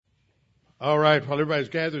All right, while everybody's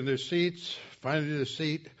gathering their seats, finding a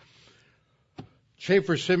seat,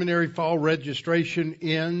 Schaefer Seminary fall registration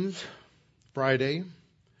ends Friday.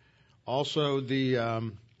 Also,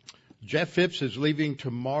 the Jeff Phipps is leaving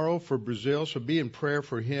tomorrow for Brazil, so be in prayer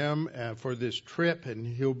for him for this trip, and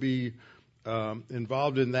he'll be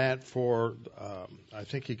involved in that for, I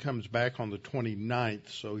think he comes back on the 29th,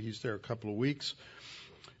 so he's there a couple of weeks.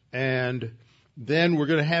 And then we're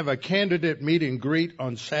going to have a candidate meet and greet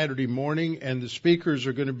on Saturday morning, and the speakers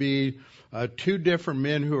are going to be two different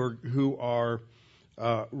men who are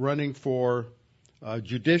running for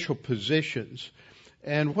judicial positions.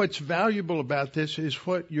 And what's valuable about this is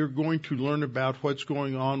what you're going to learn about what's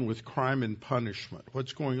going on with crime and punishment,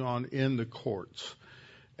 what's going on in the courts.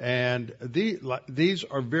 And these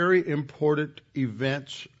are very important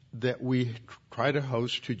events that we try to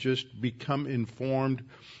host to just become informed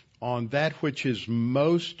on that which is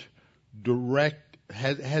most direct,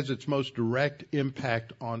 has its most direct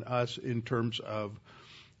impact on us in terms of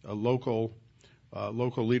local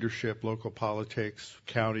leadership, local politics,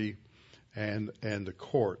 county, and the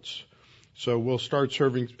courts. So we'll start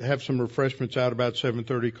have some refreshments out about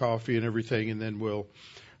 7:30, coffee and everything, and then we'll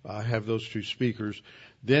have those two speakers.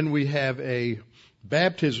 Then we have a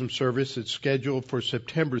baptism service that's scheduled for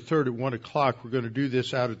September 3rd at 1 o'clock. We're going to do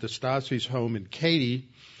this out at the Stassi's home in Katy.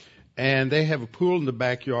 And they have a pool in the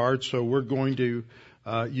backyard, so we're going to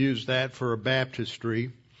use that for a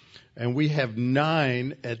baptistry. And we have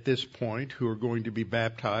 9 at this point who are going to be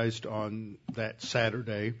baptized on that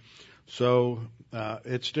Saturday. So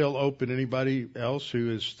it's still open. Anybody else who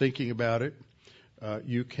is thinking about it,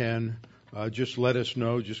 you can just let us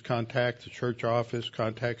know. Just contact the church office,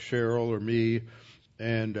 contact Cheryl or me,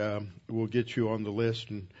 and we'll get you on the list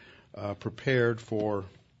and prepared for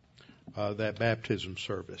that baptism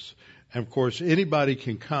service. And, of course, anybody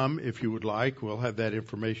can come if you would like. We'll have that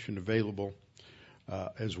information available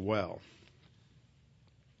as well.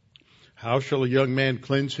 How shall a young man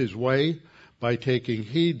cleanse his way? By taking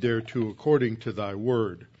heed thereto according to thy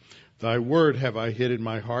word. Thy word have I hid in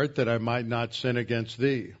my heart, that I might not sin against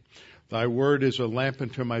thee. Thy word is a lamp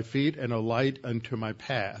unto my feet and a light unto my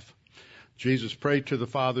path. Jesus prayed to the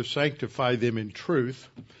Father, sanctify them in truth.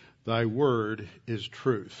 Thy word is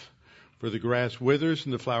truth. For the grass withers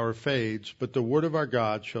and the flower fades, but the word of our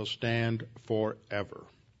God shall stand forever.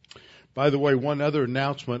 By the way, one other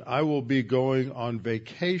announcement. I will be going on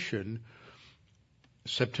vacation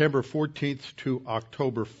September 14th to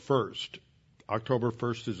October 1st. October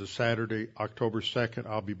 1st is a Saturday. October 2nd,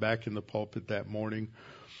 I'll be back in the pulpit that morning.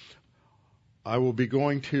 I will be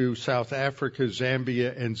going to South Africa,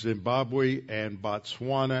 Zambia, and Zimbabwe, and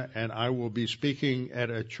Botswana, and I will be speaking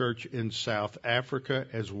at a church in South Africa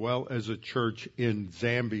as well as a church in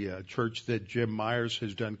Zambia, a church that Jim Myers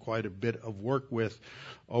has done quite a bit of work with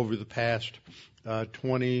over the past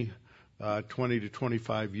 20 to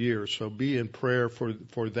 25 years. So be in prayer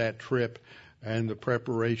for that trip and the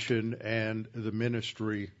preparation and the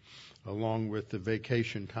ministry along with the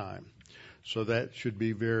vacation time. So that should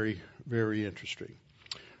be very, very interesting.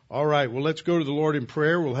 All right, well, let's go to the Lord in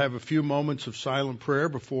prayer. We'll have a few moments of silent prayer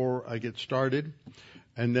before I get started,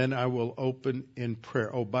 and then I will open in prayer.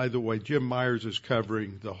 Oh, by the way, Jim Myers is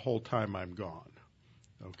covering the whole time I'm gone.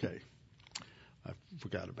 Okay, I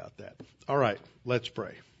forgot about that. All right, let's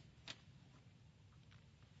pray.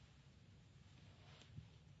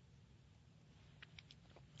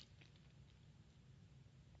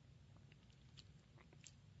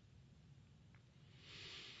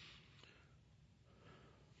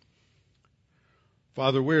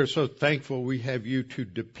 Father, we are so thankful we have you to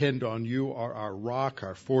depend on. You are our rock,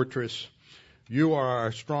 our fortress. You are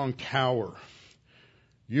our strong tower.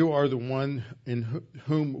 You are the one in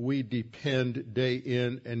whom we depend day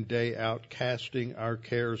in and day out, casting our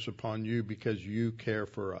cares upon you because you care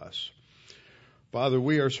for us. Father,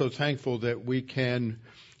 we are so thankful that we can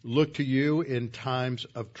look to you in times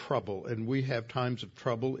of trouble, and we have times of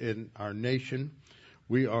trouble in our nation.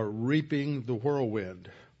 We are reaping the whirlwind.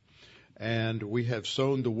 And we have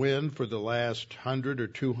sown the wind for the last 100 or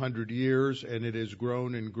 200 years, and it has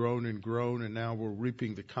grown and grown and grown, and now we're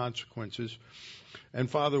reaping the consequences. And,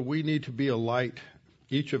 Father, we need to be a light,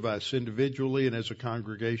 each of us individually and as a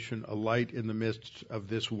congregation, a light in the midst of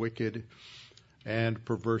this wicked and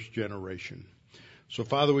perverse generation. So,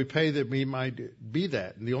 Father, we pray that we might be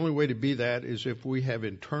that. And the only way to be that is if we have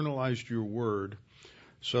internalized your word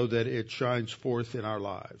so that it shines forth in our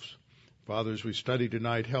lives. Father, as we study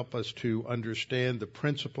tonight, help us to understand the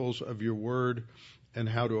principles of your word and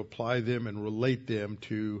how to apply them and relate them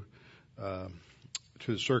to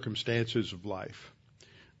the circumstances of life.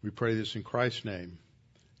 We pray this in Christ's name.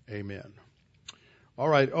 Amen. All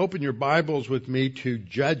right, open your Bibles with me to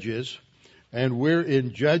Judges, and we're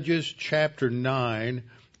in Judges chapter 9,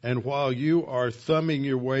 and while you are thumbing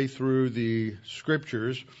your way through the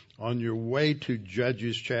scriptures, on your way to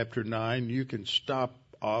Judges chapter 9, you can stop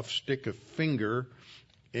off, stick a finger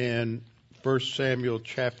in 1 Samuel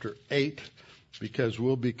chapter 8, because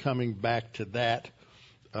we'll be coming back to that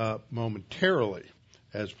momentarily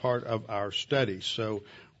as part of our study. So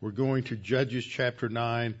we're going to Judges chapter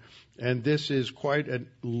 9, and this is quite a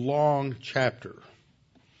long chapter.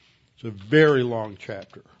 It's a very long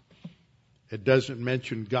chapter. It doesn't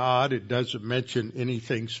mention God. It doesn't mention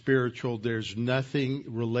anything spiritual. There's nothing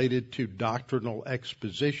related to doctrinal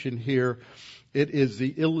exposition here. It is the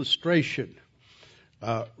illustration,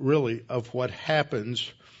 really, of what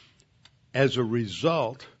happens as a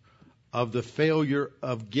result of the failure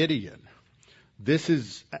of Gideon. This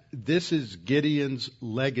is Gideon's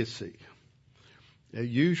legacy.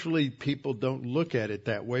 Usually people don't look at it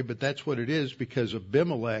that way, but that's what it is, because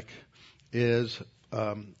Abimelech is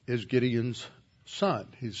Gideon's son,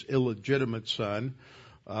 his illegitimate son,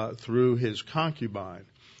 through his concubine.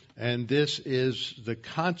 And this is the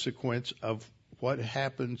consequence of what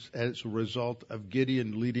happens as a result of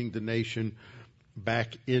Gideon leading the nation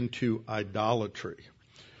back into idolatry.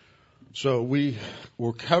 So we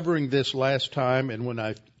were covering this last time, and when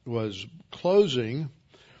I was closing,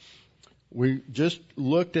 we just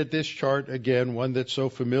looked at this chart again, one that's so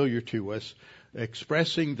familiar to us,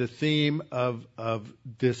 expressing the theme of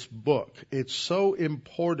this book. It's so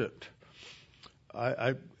important.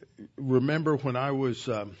 I remember when I was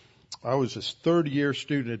a third-year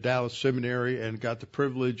student at Dallas Seminary and got the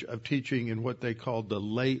privilege of teaching in what they called the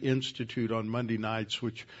Lay Institute on Monday nights,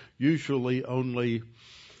 which usually only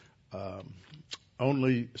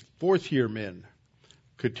fourth-year men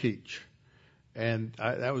could teach. And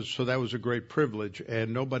that was a great privilege,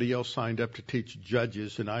 and nobody else signed up to teach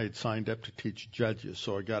Judges, and I had signed up to teach Judges,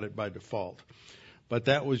 so I got it by default. But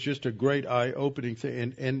that was just a great eye-opening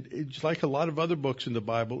thing, and it's like a lot of other books in the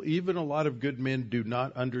Bible. Even a lot of good men do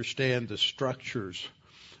not understand the structures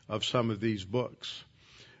of some of these books,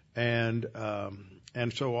 and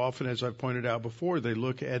so often, as I've pointed out before, they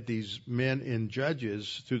look at these men in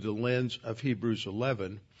Judges through the lens of Hebrews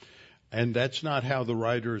 11. And that's not how the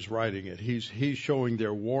writer is writing it. He's showing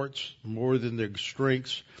their warts more than their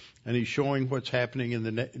strengths, and he's showing what's happening in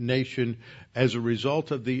the nation as a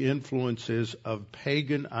result of the influences of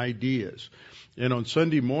pagan ideas. And on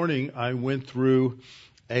Sunday morning, I went through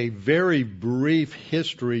a very brief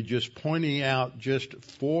history, just pointing out just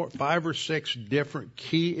 5 or 6 different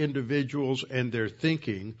key individuals and their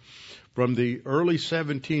thinking from the early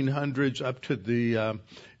 1700s up to the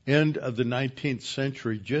end of the 19th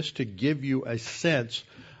century, just to give you a sense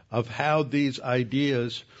of how these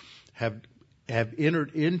ideas have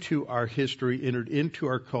entered into our history, entered into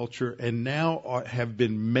our culture, and now have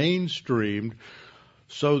been mainstreamed,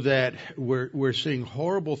 so that we're seeing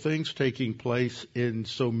horrible things taking place in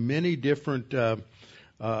so many different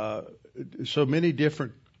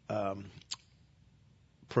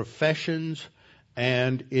professions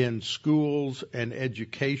and in schools and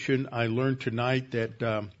education. I learned tonight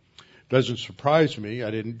that doesn't surprise me.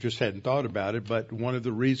 I hadn't thought about it, but one of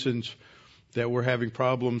the reasons that we're having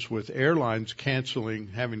problems with airlines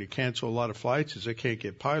having to cancel a lot of flights is they can't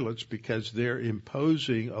get pilots, because they're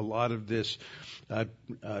imposing a lot of this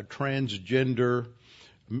transgender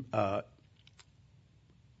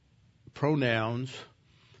pronouns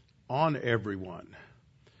on everyone.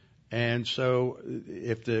 And so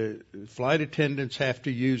if the flight attendants have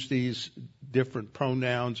to use these different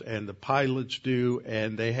pronouns and the pilots do,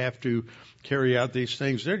 and they have to carry out these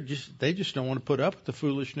things, they just don't want to put up with the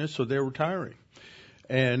foolishness, so they're retiring.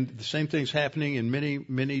 And the same thing's happening in many,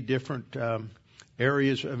 many different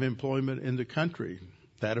areas of employment in the country.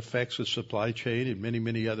 That affects the supply chain in many,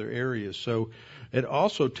 many other areas. So it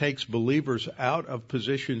also takes believers out of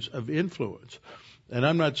positions of influence. And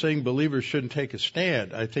I'm not saying believers shouldn't take a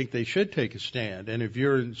stand. I think they should take a stand. And if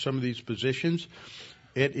you're in some of these positions,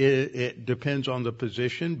 it depends on the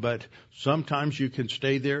position, but sometimes you can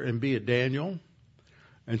stay there and be a Daniel,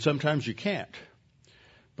 and sometimes you can't.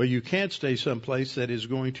 But you can't stay someplace that is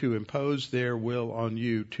going to impose their will on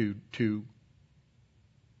you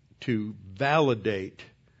to validate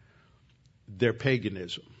their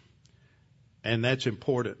paganism. And that's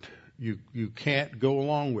important. You can't go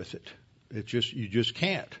along with it. You just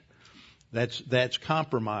can't. That's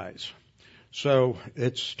compromise. So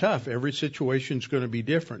it's tough. Every situation's going to be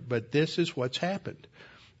different, but this is what's happened.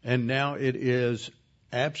 And now it is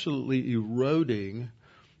absolutely eroding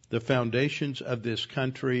the foundations of this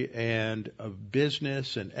country and of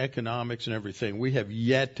business and economics and everything. We have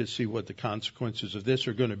yet to see what the consequences of this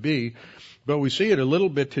are going to be, but we see it a little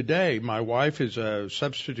bit today. My wife is a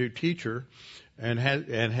substitute teacher and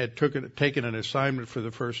had taken an assignment for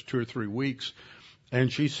the first 2 or 3 weeks,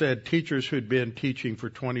 and she said teachers who'd been teaching for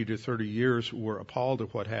 20 to 30 years were appalled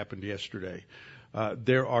at what happened yesterday.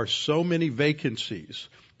 There are so many vacancies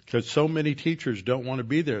because so many teachers don't want to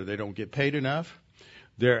be there. They don't get paid enough.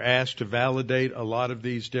 They're asked to validate a lot of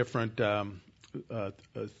these different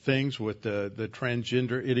things with the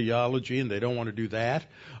transgender ideology, and they don't want to do that.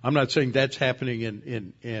 I'm not saying that's happening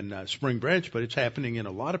in Spring Branch, but it's happening in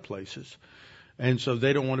a lot of places. And so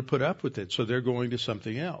they don't want to put up with it, so they're going to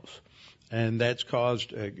something else. And that's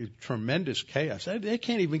caused a tremendous chaos. They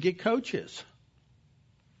can't even get coaches.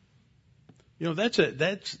 You know, that's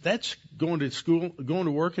going to school, going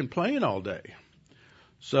to work and playing all day.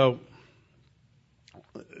 So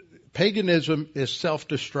paganism is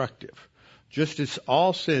self-destructive, just as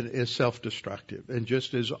all sin is self-destructive, and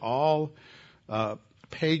just as all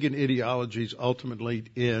pagan ideologies ultimately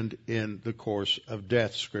end in the course of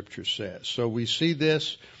death, Scripture says. So we see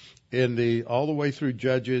this all the way through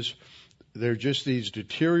Judges. They're just these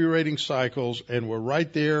deteriorating cycles, and we're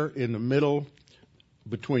right there in the middle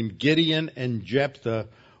between Gideon and Jephthah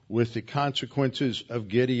with the consequences of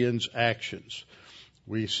Gideon's actions.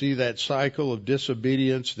 We see that cycle of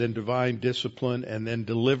disobedience, then divine discipline, and then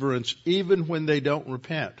deliverance, even when they don't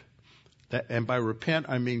repent. And by repent,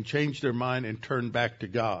 I mean change their mind and turn back to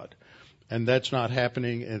God. And that's not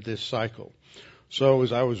happening in this cycle. So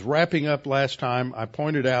as I was wrapping up last time, I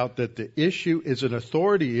pointed out that the issue is an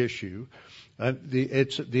authority issue.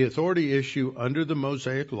 It's the authority issue under the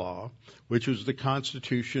Mosaic Law, which was the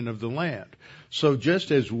constitution of the land. So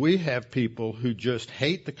just as we have people who just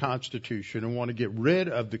hate the Constitution and want to get rid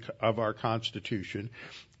of our Constitution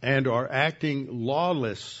and are acting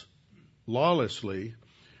lawlessly,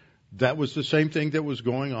 that was the same thing that was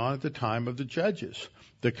going on at the time of the Judges.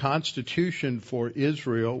 The Constitution for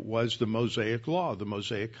Israel was the Mosaic Law, the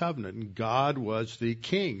Mosaic Covenant, and God was the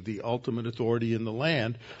king, the ultimate authority in the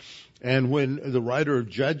land. And when the writer of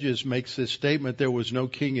Judges makes this statement, there was no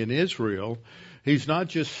king in Israel, he's not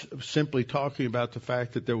just simply talking about the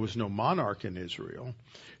fact that there was no monarch in Israel.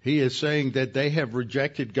 He is saying that they have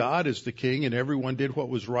rejected God as the king, and everyone did what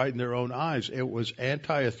was right in their own eyes. It was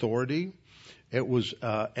anti-authority. It was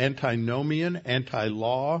antinomian,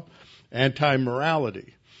 anti-law,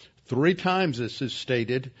 anti-morality. 3 times this is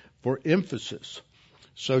stated for emphasis.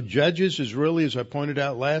 So Judges is really, as I pointed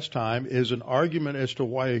out last time, is an argument as to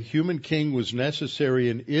why a human king was necessary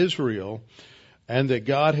in Israel, and that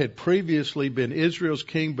God had previously been Israel's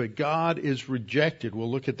king, but God is rejected.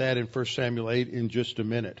 We'll look at that in 1 Samuel 8 in just a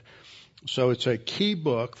minute. So it's a key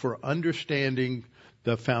book for understanding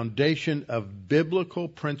the foundation of biblical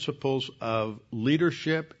principles of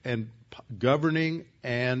leadership and governing,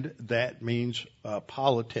 and that means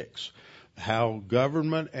politics. How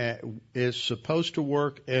government is supposed to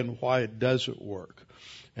work and why it doesn't work.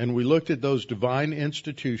 And we looked at those divine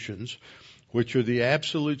institutions, which are the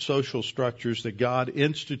absolute social structures that God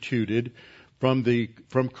instituted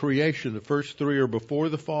from creation. The first 3 are before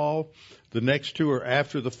the fall, the next 2 are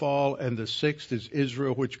after the fall, and the 6th is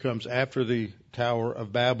Israel, which comes after the Tower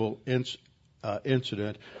of Babel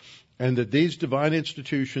incident. And that these divine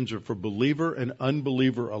institutions are for believer and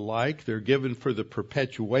unbeliever alike. They're given for the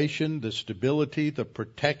perpetuation, the stability, the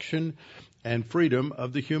protection, and freedom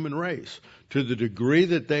of the human race. To the degree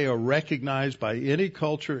that they are recognized by any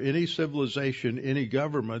culture, any civilization, any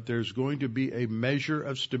government, there's going to be a measure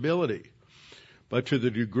of stability. But to the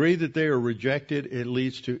degree that they are rejected, it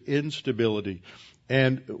leads to instability.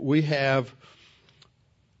 And we have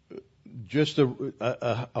just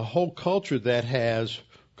a whole culture that has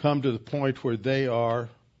come to the point where they are,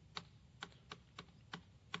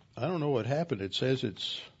 I don't know what happened. It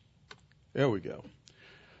says there we go.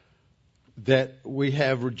 That we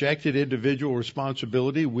have rejected individual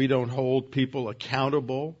responsibility. We don't hold people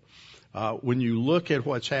accountable. When you look at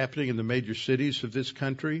what's happening in the major cities of this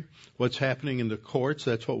country, what's happening in the courts,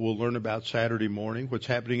 that's what we'll learn about Saturday morning, what's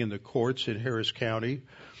happening in the courts in Harris County,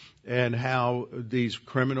 and how these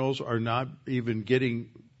criminals are not even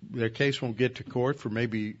their case won't get to court for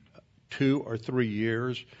maybe 2 or 3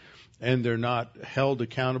 years, and they're not held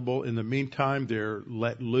accountable. In the meantime, they're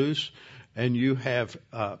let loose, and you have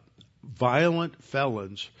violent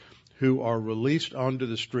felons who are released onto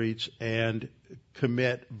the streets and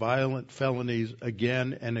commit violent felonies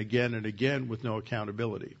again and again and again with no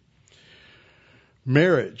accountability.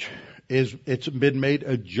 Marriage it's been made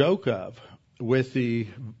a joke of with the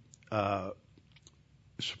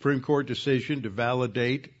Supreme Court decision to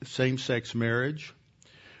validate same-sex marriage.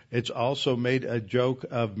 It's also made a joke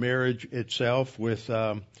of marriage itself with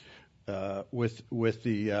the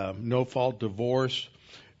no-fault divorce.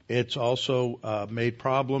 It's also made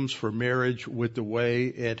problems for marriage with the way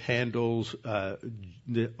it handles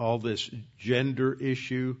all this gender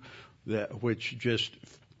issue, which just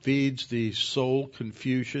feeds the soul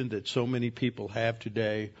confusion that so many people have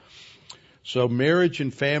today. So marriage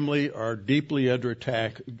and family are deeply under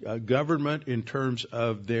attack. Government, in terms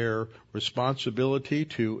of their responsibility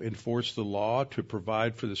to enforce the law, to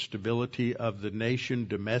provide for the stability of the nation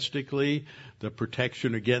domestically, the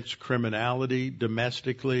protection against criminality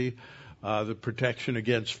domestically, the protection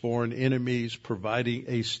against foreign enemies, providing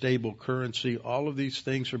a stable currency, all of these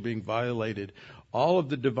things are being violated. All of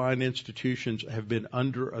the divine institutions have been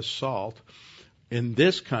under assault in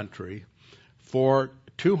this country for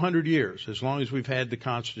 200 years, as long as we've had the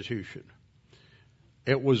Constitution.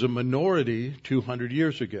 It was a minority 200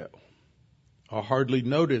 years ago, a hardly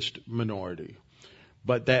noticed minority.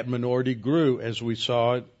 But that minority grew, as we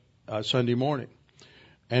saw it Sunday morning.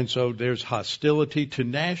 And so there's hostility to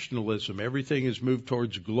nationalism. Everything is moved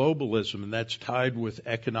towards globalism, and that's tied with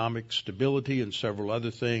economic stability and several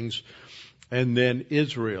other things. And then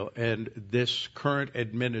Israel, and this current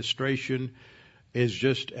administration is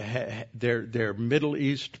just, their Middle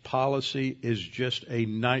East policy is just a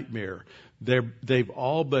nightmare. They've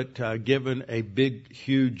all but given a big,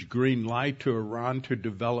 huge green light to Iran to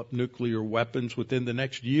develop nuclear weapons within the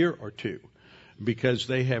next year or two, because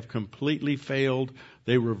they have completely failed.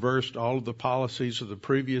 They reversed all of the policies of the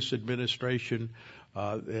previous administration.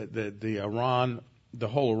 The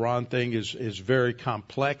whole Iran thing is very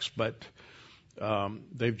complex, but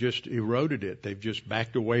they've just eroded it. They've just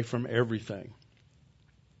backed away from everything.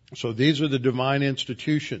 So these are the divine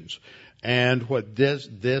institutions. And what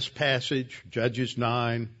this passage, Judges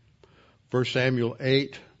 9, 1 Samuel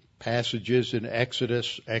 8, passages in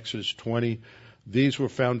Exodus 20, these were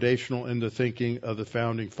foundational in the thinking of the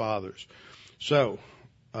founding fathers. So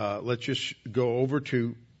let's just go over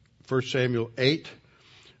to 1 Samuel 8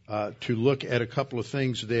 to look at a couple of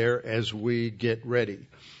things there as we get ready.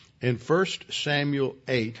 In 1 Samuel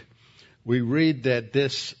 8, we read that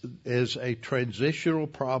this is a transitional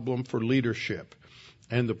problem for leadership.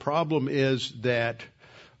 And the problem is that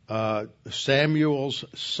Samuel's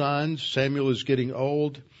sons, Samuel is getting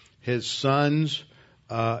old, his sons,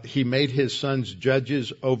 he made his sons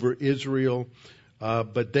judges over Israel,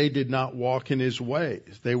 but they did not walk in his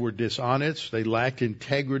ways. They were dishonest, they lacked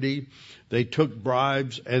integrity, they took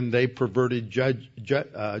bribes, and they perverted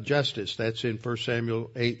justice. That's in 1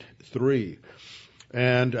 Samuel 8:3.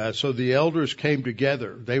 And so the elders came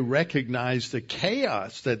together. They recognized the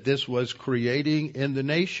chaos that this was creating in the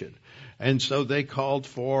nation. And so they called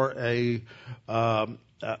for a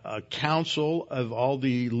council of all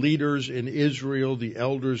the leaders in Israel, the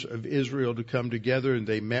elders of Israel, to come together, and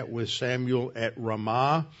they met with Samuel at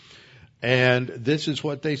Ramah. And this is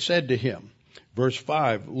what they said to him. Verse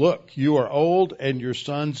 5, "Look, you are old, and your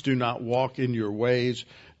sons do not walk in your ways.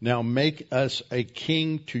 Now make us a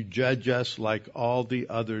king to judge us like all the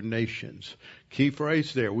other nations." Key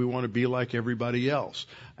phrase there. We want to be like everybody else.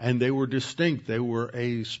 And they were distinct. They were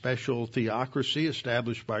a special theocracy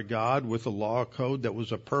established by God with a law code that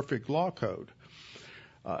was a perfect law code.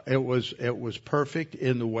 It was perfect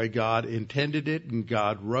in the way God intended it, and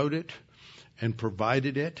God wrote it and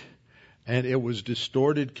provided it. And it was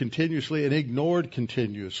distorted continuously and ignored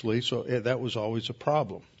continuously, so that was always a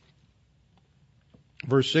problem.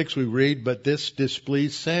 Verse 6 we read, "But this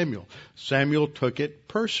displeased Samuel." Samuel took it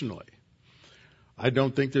personally. I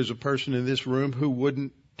don't think there's a person in this room who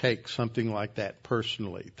wouldn't take something like that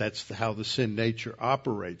personally. That's how the sin nature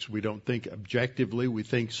operates. We don't think objectively, we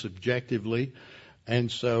think subjectively.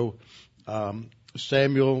 And so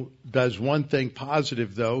Samuel does one thing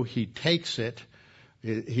positive, though. He takes it.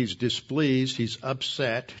 He's displeased, he's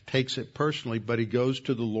upset, takes it personally, but he goes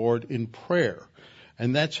to the Lord in prayer.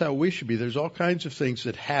 And that's how we should be. There's all kinds of things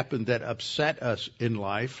that happen that upset us in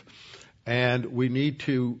life, and we need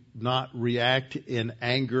to not react in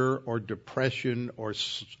anger or depression or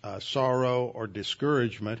sorrow or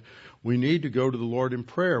discouragement. We need to go to the Lord in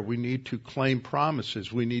prayer. We need to claim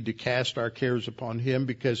promises. We need to cast our cares upon Him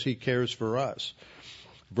because He cares for us.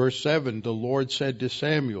 Verse 7, "The Lord said to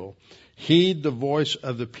Samuel, heed the voice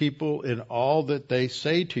of the people in all that they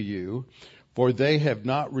say to you, for they have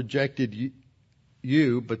not rejected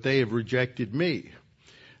you, but they have rejected me."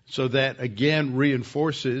 So that again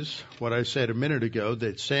reinforces what I said a minute ago,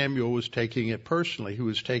 that Samuel was taking it personally. He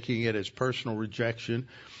was taking it as personal rejection.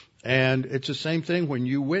 And it's the same thing when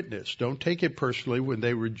you witness. Don't take it personally when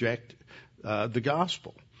they reject the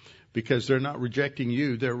gospel, because they're not rejecting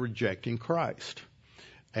you, they're rejecting Christ.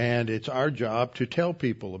 And it's our job to tell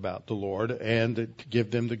people about the Lord and to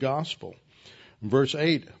give them the gospel. In verse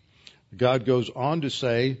 8, God goes on to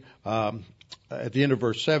say, at the end of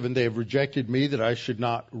verse 7, they have rejected me that I should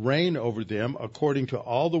not reign over them according to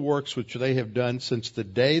all the works which they have done since the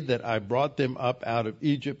day that I brought them up out of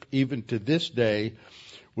Egypt, even to this day,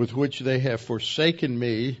 with which they have forsaken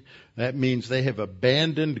me. That means they have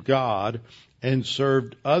abandoned God and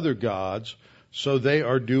served other gods, so they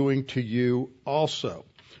are doing to you also.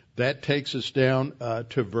 That takes us down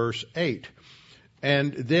to verse 8.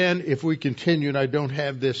 And then if we continue, and I don't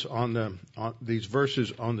have this on these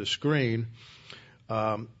verses on the screen,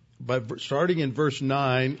 but starting in verse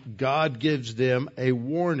 9, God gives them a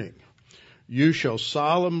warning. You shall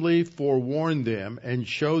solemnly forewarn them and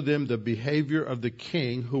show them the behavior of the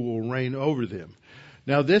king who will reign over them.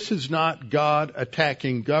 Now, this is not God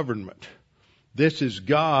attacking government. This is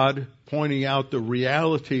God pointing out the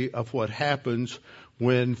reality of what happens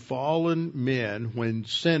when fallen men, when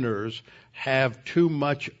sinners have too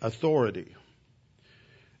much authority.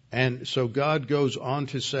 And so God goes on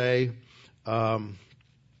to say, in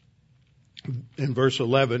verse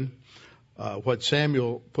 11, what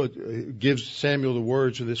Samuel gives Samuel the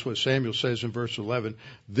words, and this is what Samuel says in verse 11,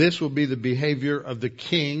 this will be the behavior of the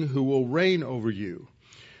king who will reign over you.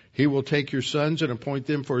 He will take your sons and appoint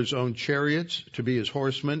them for his own chariots to be his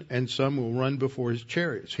horsemen, and some will run before his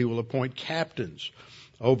chariots. He will appoint captains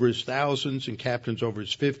over his thousands and captains over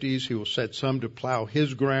his 50s. He will set some to plow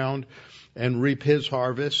his ground and reap his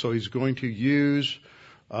harvest. So he's going to use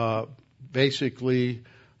basically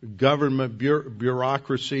government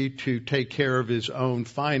bureaucracy to take care of his own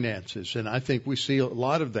finances. And I think we see a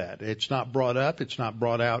lot of that. It's not brought up. It's not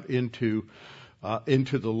brought out into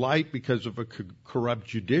the light because of a corrupt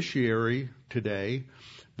judiciary today.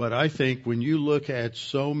 But I think when you look at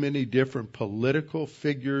so many different political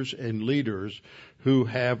figures and leaders who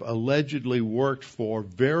have allegedly worked for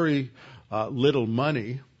very little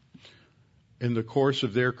money in the course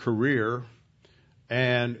of their career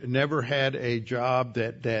and never had a job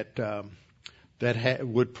that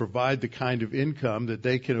would provide the kind of income that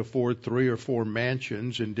they can afford 3 or 4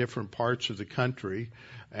 mansions in different parts of the country.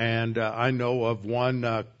 And I know of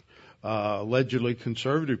one allegedly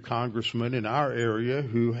conservative congressman in our area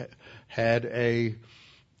who had a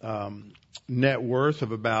net worth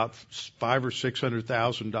of about $500,000 or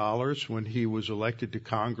 $600,000 when he was elected to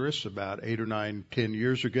Congress about 8 or 9, 10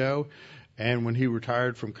 years ago. And when he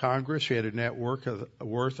retired from Congress, he had a net worth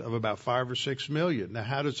of about $5 or $6 million. Now,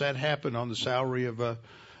 how does that happen on the salary of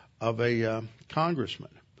a congressman?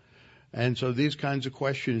 And so these kinds of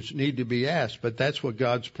questions need to be asked. But that's what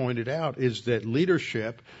God's pointed out, is that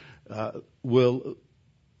leadership will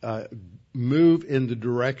move in the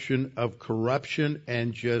direction of corruption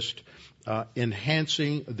and just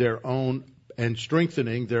enhancing their own and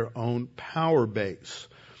strengthening their own power base.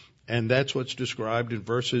 And that's what's described in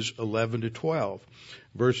verses 11 to 12.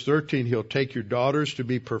 Verse 13, he'll take your daughters to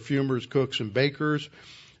be perfumers, cooks, and bakers,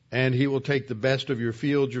 and he will take the best of your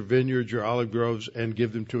fields, your vineyards, your olive groves, and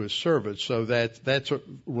give them to his servants. So that's what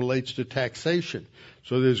relates to taxation.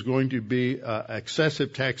 So there's going to be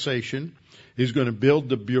excessive taxation. He's going to build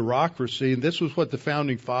the bureaucracy, and this was what the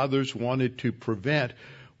founding fathers wanted to prevent,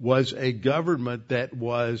 was a government that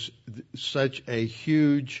was such a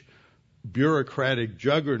huge bureaucratic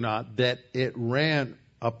juggernaut that it ran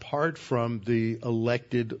apart from the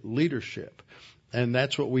elected leadership. And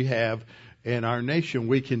that's what we have in our nation.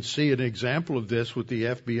 We can see an example of this with the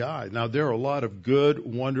FBI. Now, there are a lot of good,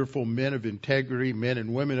 wonderful men of integrity, men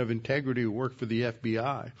and women of integrity who work for the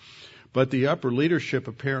FBI. But the upper leadership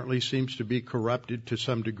apparently seems to be corrupted to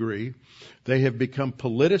some degree. They have become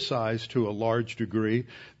politicized to a large degree.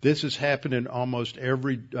 This has happened in almost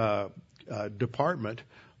every department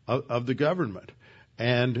of the government.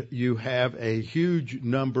 And you have a huge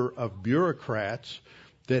number of bureaucrats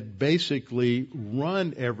that basically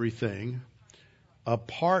run everything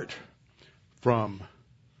apart from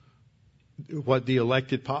what the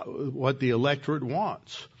electorate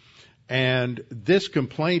wants. And this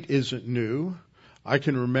complaint isn't new. I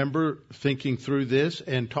can remember thinking through this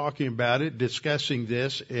and talking about it, discussing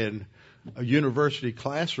this in university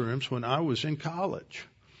classrooms when I was in college.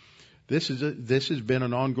 This has been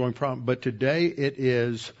an ongoing problem, but today it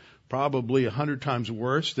is probably 100 times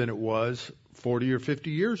worse than it was 40 or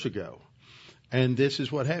 50 years ago. And this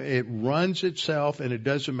is what happens. It runs itself, and it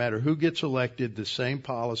doesn't matter who gets elected. The same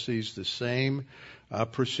policies, the same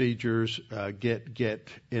procedures get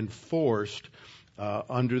enforced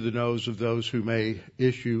under the nose of those who may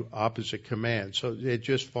issue opposite commands. So it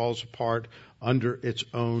just falls apart under its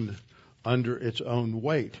own under its own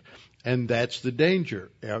weight. And that's the danger.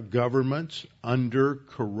 Governments under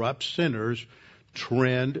corrupt sinners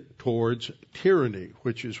trend towards tyranny,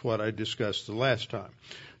 which is what I discussed the last time.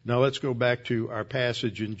 Now let's go back to our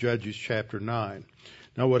passage in Judges chapter 9.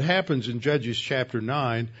 Now what happens in Judges chapter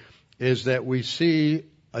 9 is that we see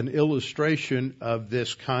an illustration of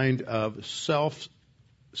this kind of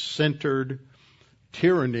self-centered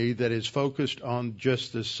tyranny that is focused on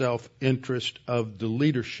just the self-interest of the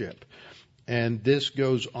leadership. And this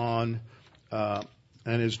goes on and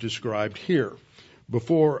is described here.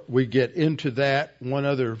 Before we get into that, one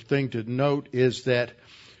other thing to note is that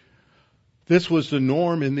this was the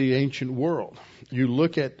norm in the ancient world. You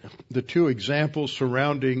look at the two examples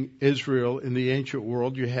surrounding Israel in the ancient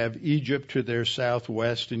world. You have Egypt to their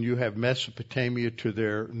southwest, and you have Mesopotamia to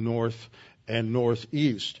their north and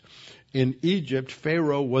northeast. In Egypt,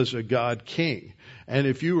 Pharaoh was a god king. And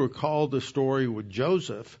if you recall the story with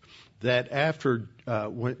Joseph, that after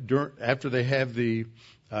they have the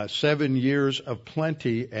 7 years of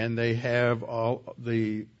plenty, and they have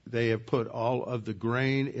put all of the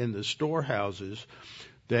grain in the storehouses,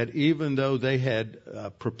 that even though they had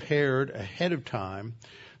prepared ahead of time,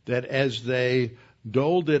 that as they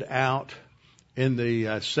doled it out in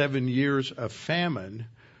the 7 years of famine,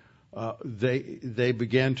 they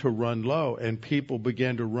began to run low, and people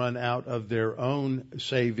began to run out of their own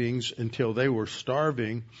savings until they were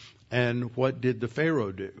starving. And what did the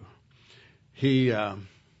Pharaoh do? He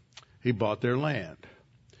bought their land,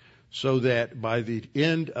 so that by the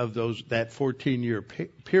end of that 14-year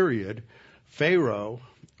period, Pharaoh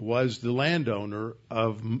was the landowner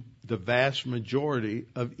of the vast majority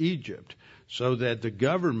of Egypt, so that the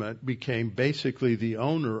government became basically the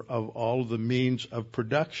owner of all the means of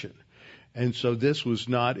production. And so this was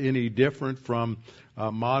not any different from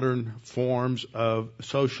modern forms of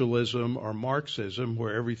socialism or Marxism,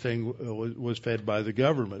 where everything was fed by the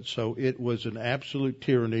government. So it was an absolute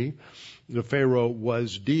tyranny. The Pharaoh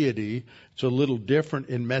was deity. It's a little different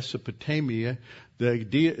in Mesopotamia.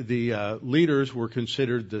 The leaders were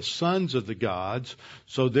considered the sons of the gods,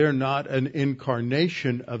 so they're not an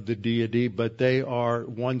incarnation of the deity, but they are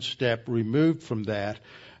one step removed from that.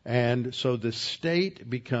 And so the state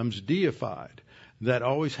becomes deified. That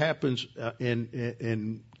always happens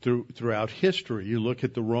throughout history. You look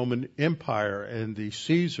at the Roman Empire, and the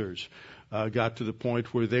Caesars got to the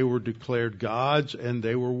point where they were declared gods and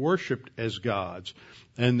they were worshipped as gods.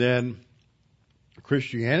 And then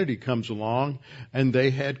Christianity comes along, and they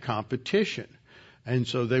had competition. And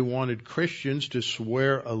so they wanted Christians to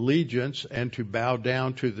swear allegiance and to bow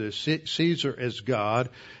down to the Caesar as God.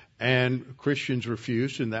 And Christians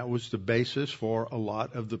refused, and that was the basis for a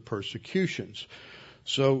lot of the persecutions.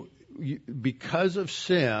 So because of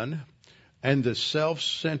sin and the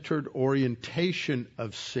self-centered orientation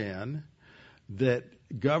of sin, that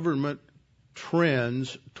government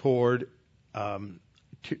trends toward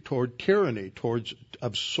tyranny, towards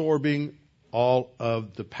absorbing all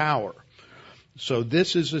of the power. So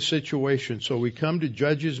this is the situation. So we come to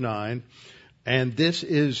Judges 9, and this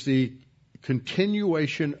is the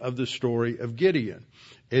continuation of the story of Gideon.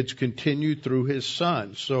 It's continued through his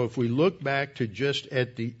sons. So if we look back to just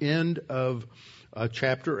at the end of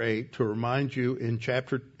chapter 8, to remind you in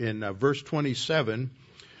verse 27,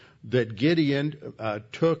 that Gideon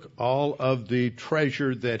took all of the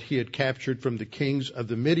treasure that he had captured from the kings of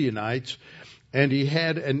the Midianites, and he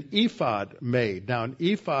had an ephod made. Now, an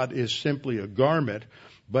ephod is simply a garment,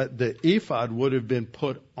 but the ephod would have been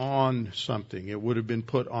put on something. It would have been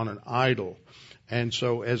put on an idol. And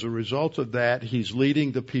so as a result of that, he's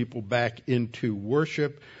leading the people back into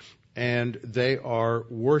worship, and they are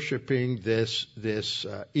worshiping this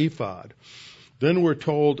ephod. Then we're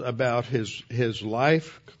told about his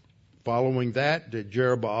life. Following that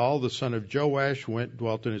Jerubbaal, the son of Joash,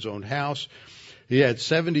 dwelt in his own house. He had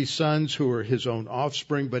 70 sons who were his own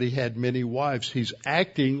offspring, but he had many wives. He's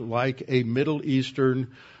acting like a Middle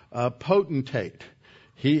Eastern potentate.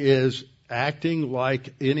 He is acting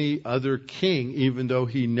like any other king, even though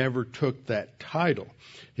he never took that title.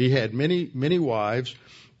 He had many, many wives,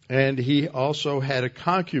 and he also had a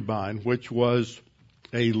concubine, which was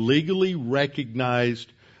a legally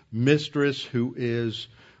recognized mistress who is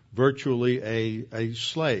virtually a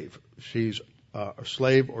slave. She's a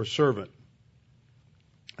slave or servant.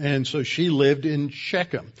 And so she lived in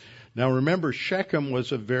Shechem. Now remember, Shechem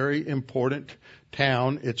was a very important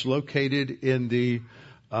town. It's located in the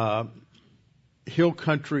hill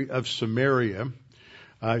country of Samaria.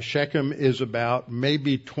 Shechem is about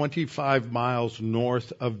maybe 25 miles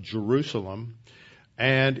north of Jerusalem.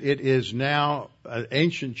 and it is now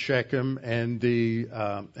ancient Shechem, and the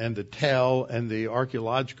Tel and the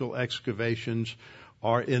archaeological excavations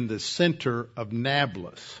are in the center of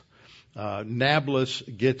Nablus. Nablus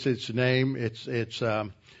gets its name.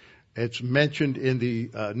 It's mentioned in the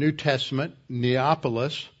New Testament,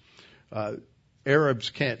 Neapolis. Arabs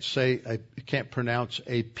can't pronounce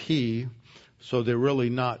a P, so they're really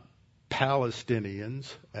not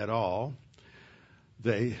Palestinians at all.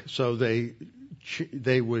 They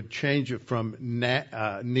would change it from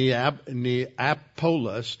Neapolis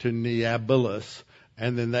to Neapolis,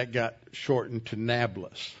 and then that got shortened to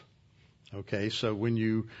Nablus. Okay, so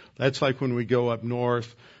that's like when we go up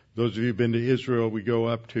north. Those of you who've been to Israel, we go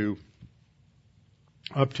up to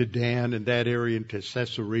Dan and that area into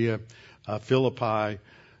Caesarea Philippi.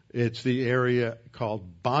 It's the area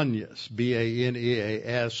called Banias,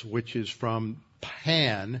 Baneas, which is from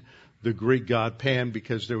Pan, the Greek god Pan,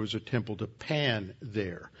 because there was a temple to Pan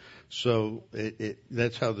there. So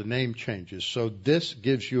that's how the name changes. So this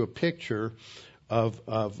gives you a picture of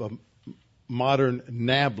modern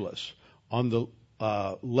Nablus. On the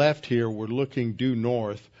left here, we're looking due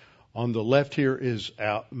north. On the left here is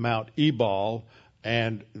Mount Ebal,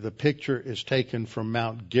 and the picture is taken from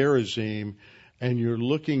Mount Gerizim, and you're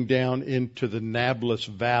looking down into the Nablus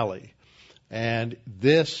Valley. And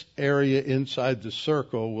this area inside the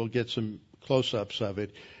circle, we'll get some close-ups of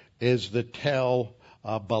it, is the Tel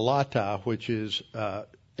Balata, which is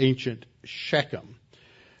ancient Shechem.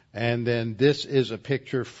 And then this is a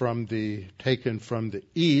picture taken from the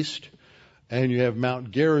east, and you have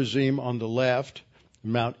Mount Gerizim on the left,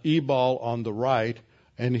 Mount Ebal on the right,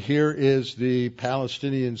 and here is the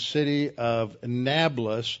Palestinian city of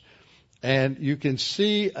Nablus. And you can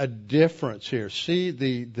see a difference here. See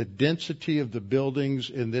the density of the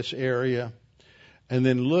buildings in this area, and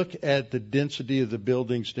then look at the density of the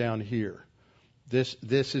buildings down here. This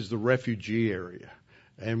is the refugee area.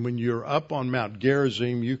 And when you're up on Mount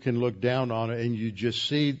Gerizim, you can look down on it and you just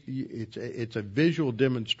see it's a visual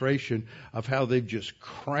demonstration of how they've just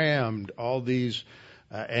crammed all these,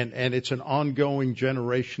 and it's an ongoing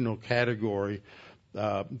generational category.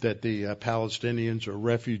 That the Palestinians are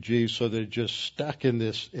refugees, so they're just stuck in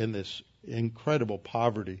this incredible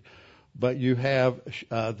poverty. But you have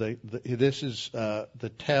this is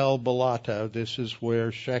the Tel Balata. This is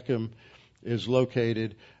where Shechem is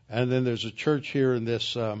located, and then there's a church here in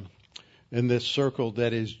this circle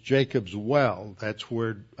that is Jacob's Well. That's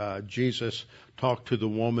where Jesus talked to the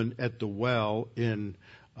woman at the well in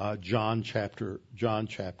John chapter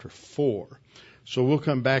 4. So we'll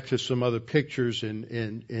come back to some other pictures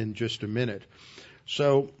in just a minute.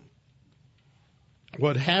 So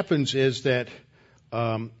what happens is that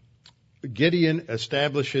Gideon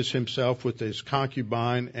establishes himself with his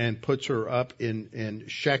concubine and puts her up in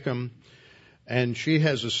Shechem, and she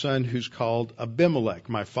has a son who's called Abimelech.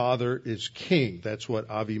 My father is king. That's what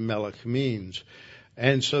Avimelech means.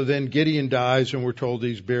 And so then Gideon dies, and we're told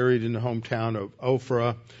he's buried in the hometown of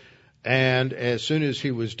Ophrah. And as soon as he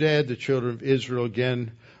was dead, the children of Israel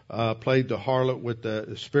again played the harlot with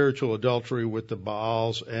the spiritual adultery with the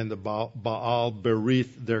Baals and the Baal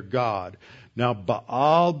Berith, their god. Now,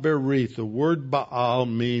 Baal Berith, the word Baal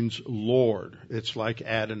means Lord. It's like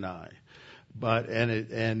Adonai,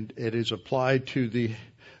 and it is applied to the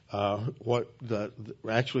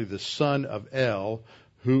son of El,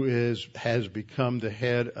 who has become the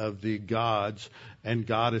head of the gods and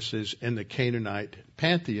goddesses in the Canaanite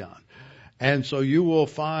pantheon. And so you will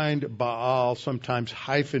find Baal sometimes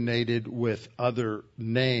hyphenated with other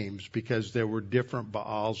names, because there were different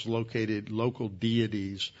Baals local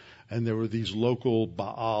deities, and there were these local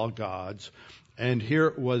Baal gods. And here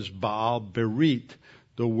it was Baal Berith.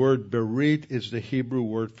 The word Berith is the Hebrew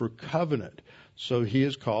word for covenant. So he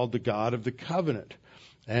is called the God of the covenant.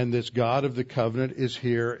 And this God of the covenant is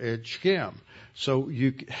here at Shechem. So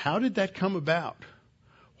how did that come about?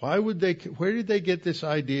 Where did they get this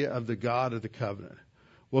idea of the God of the covenant?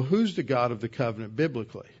 Well, who's the God of the covenant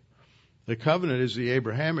biblically? The covenant is the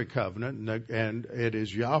Abrahamic covenant, and it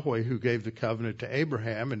is Yahweh who gave the covenant to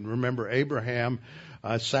Abraham. And remember, Abraham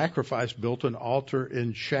built an altar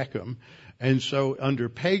in Shechem. And so under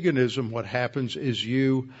paganism, what happens is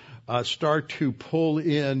you start to pull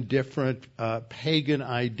in different pagan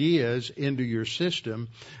ideas into your system,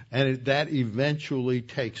 and that eventually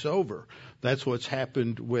takes over. That's what's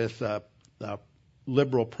happened with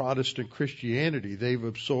liberal Protestant Christianity. They've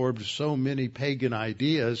absorbed so many pagan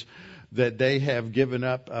ideas that they have given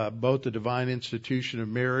up both the divine institution of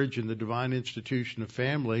marriage and the divine institution of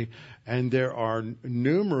family. And there are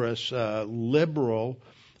numerous liberal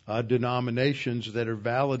denominations that are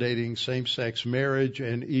validating same-sex marriage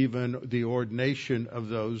and even the ordination of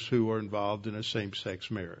those who are involved in a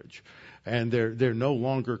same-sex marriage. And they're no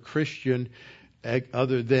longer Christian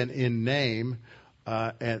other than in name,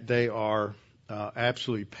 and they are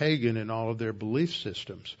absolutely pagan in all of their belief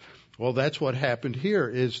systems. Well, that's what happened here,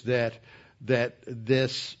 is that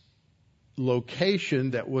this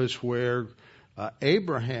location that was where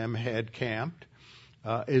Abraham had camped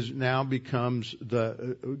is now becomes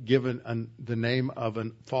given the name of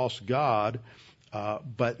a false god,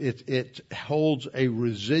 but it holds a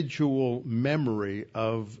residual memory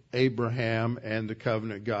of Abraham and the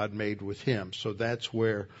covenant God made with him. So that's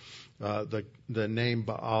where the name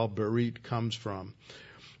Baal Berit comes from.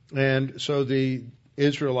 And so the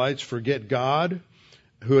Israelites forget God,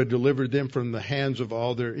 who had delivered them from the hands of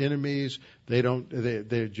all their enemies.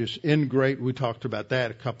 They're just ingrate. We talked about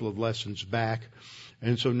that a couple of lessons back.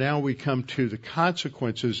 And so now we come to the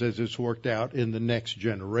consequences as it's worked out in the next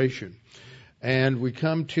generation. And we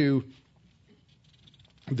come to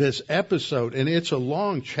this episode, and it's a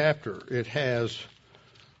long chapter. It has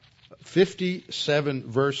 57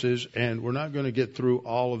 verses, and we're not going to get through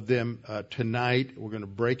all of them tonight. We're going to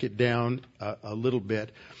break it down a little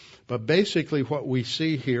bit. But basically what we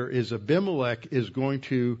see here is Abimelech is going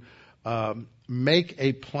to make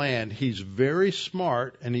a plan. He's very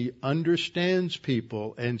smart, and he understands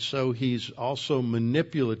people, and so he's also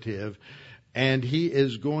manipulative, and he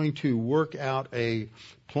is going to work out a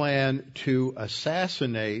plan to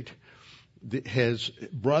assassinate his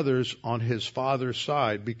brothers on his father's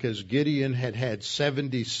side, because Gideon had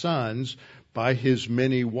 70 sons by his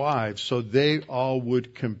many wives, so they all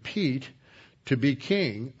would compete to be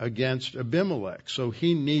king against Abimelech. So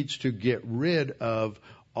he needs to get rid of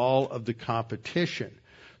all of the competition.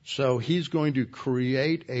 So he's going to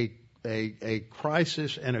create a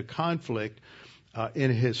crisis and a conflict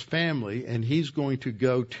in his family, and he's going to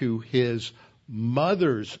go to his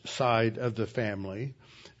mother's side of the family,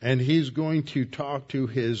 and he's going to talk to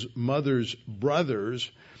his mother's brothers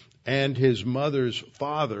and his mother's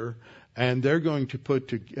father, and they're going to put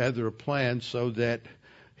together a plan so that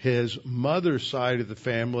his mother's side of the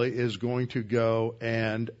family is going to go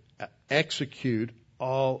and execute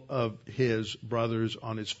all of his brothers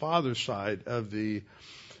on his father's side of the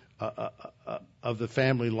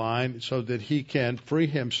family line, so that he can free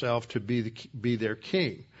himself to be their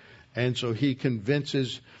king. And so he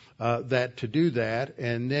convinces that to do that,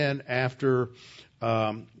 and then after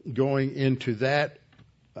going into that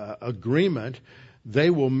agreement, they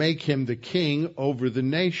will make him the king over the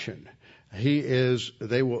nation. He is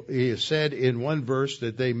said in one verse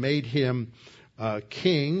that they made him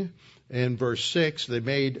king. In verse 6, they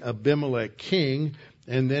made Abimelech king.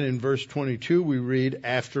 And then in verse 22, we read,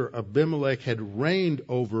 after Abimelech had reigned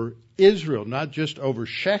over Israel, not just over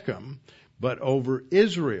Shechem, but over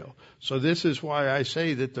Israel. So this is why I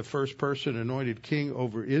say that the first person anointed king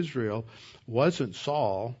over Israel wasn't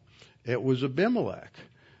Saul, it was Abimelech.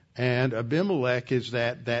 And Abimelech is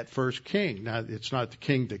that first king. Now, it's not the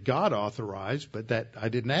king that God authorized, but that I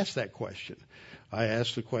didn't ask that question. I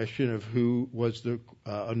asked the question of who was the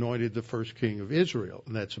anointed the first king of Israel,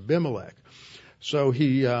 and that's Abimelech. So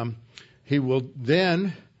he will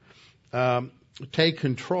then take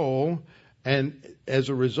control, and as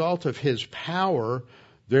a result of his power,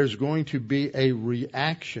 there's going to be a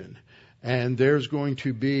reaction. And there's going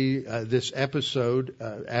to be this episode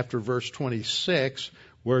after verse 26,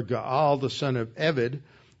 where Gaal, the son of Ebed,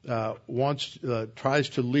 tries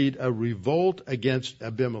to lead a revolt against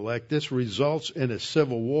Abimelech. This results in a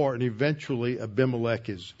civil war, and eventually Abimelech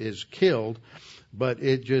is killed. But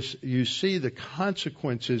you see the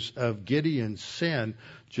consequences of Gideon's sin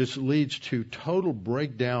just leads to total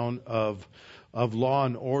breakdown of law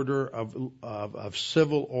and order, of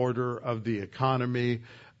civil order, of the economy,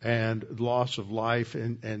 and loss of life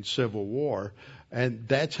and civil war. And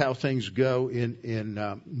that's how things go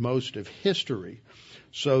in most of history.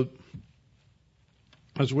 So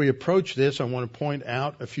as we approach this, I want to point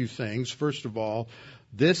out a few things. First of all,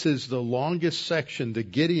 this is the longest section, the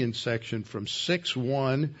Gideon section, from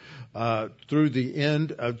 6:1 through the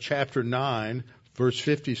end of chapter 9, verse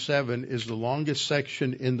 57, is the longest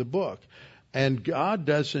section in the book. And God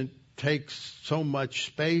doesn't take so much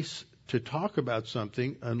space to talk about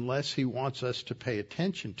something unless he wants us to pay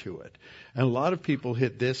attention to it. And a lot of people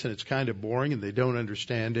hit this and it's kind of boring and they don't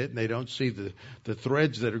understand it and they don't see the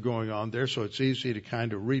threads that are going on there, so it's easy to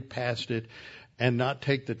kind of read past it and not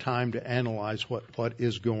take the time to analyze what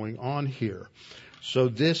is going on here. So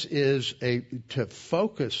this is to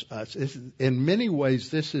focus us. In many ways,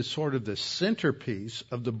 this is sort of the centerpiece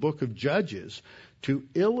of the book of Judges, to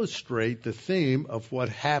illustrate the theme of what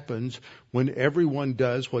happens when everyone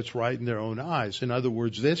does what's right in their own eyes. In other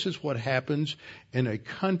words, this is what happens in a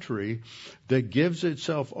country that gives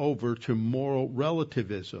itself over to moral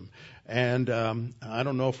relativism. And I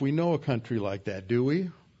don't know if we know a country like that, do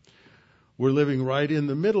we? We're living right in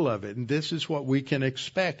the middle of it, and this is what we can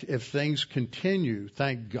expect if things continue.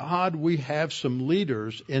 Thank God we have some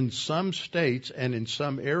leaders in some states and in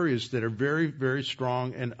some areas that are very, very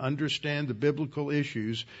strong and understand the biblical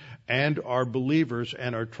issues and are believers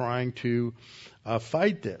and are trying to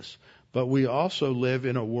fight this. But we also live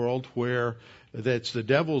in a world where that's the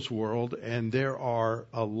devil's world, and there are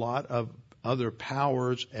a lot of other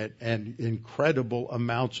powers and incredible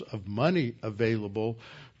amounts of money available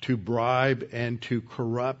to bribe and to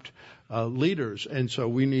corrupt leaders. And so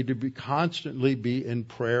we need to constantly be in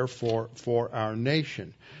prayer for our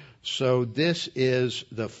nation. So this is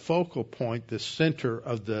the focal point, the center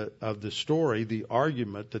of the story, the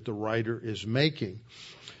argument that the writer is making.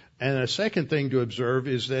 And a second thing to observe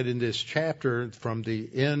is that in this chapter, from the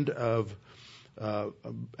end of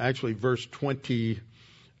actually verse 28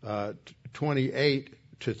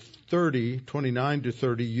 to 30, 29 to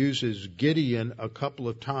 30, uses Gideon a couple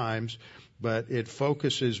of times, but it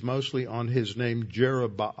focuses mostly on his name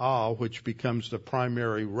Jerubbaal, which becomes the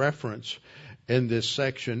primary reference in this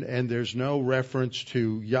section, and there's no reference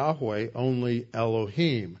to Yahweh, only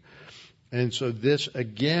Elohim. And so this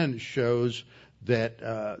again shows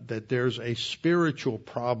that there's a spiritual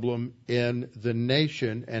problem in the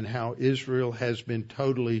nation and how Israel has been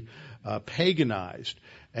totally paganized.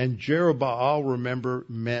 And Jerubbaal, remember,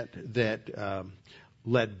 meant that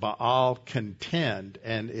let Baal contend.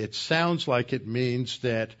 And it sounds like it means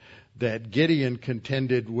that Gideon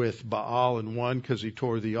contended with Baal and won because he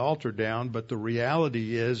tore the altar down. But the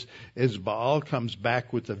reality is Baal comes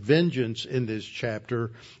back with a vengeance in this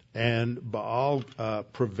chapter, and Baal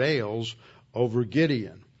prevails over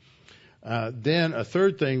Gideon. Then a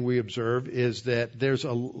third thing we observe is that there's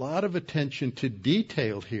a lot of attention to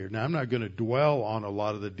detail here. Now, I'm not going to dwell on a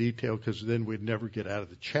lot of the detail because then we'd never get out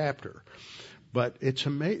of the chapter. But it's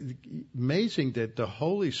amazing that the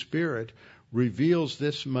Holy Spirit reveals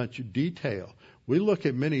this much detail. We look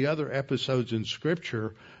at many other episodes in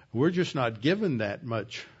Scripture, we're just not given that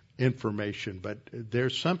much information, but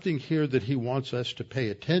there's something here that he wants us to pay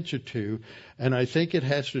attention to, and I think it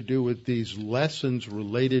has to do with these lessons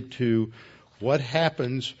related to what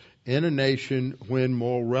happens in a nation when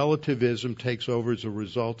moral relativism takes over as a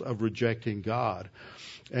result of rejecting God.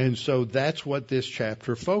 And so that's what this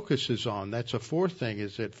chapter focuses on. That's a fourth thing,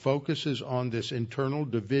 is it focuses on this internal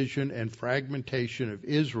division and fragmentation of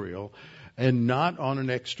Israel and not on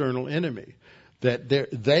an external enemy. That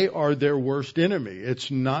they are their worst enemy. It's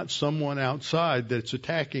not someone outside that's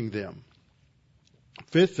attacking them.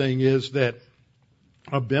 Fifth thing is that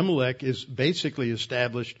Abimelech is basically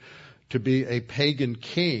established to be a pagan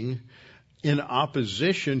king in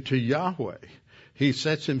opposition to Yahweh. He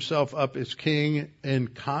sets himself up as king, and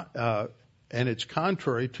it's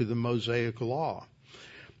contrary to the Mosaic law.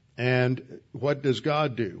 And what does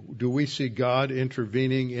God do? Do we see God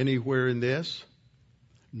intervening anywhere in this?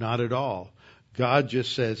 Not at all. God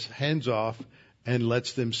just says, hands off, and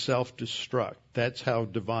lets them self-destruct. That's how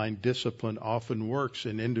divine discipline often works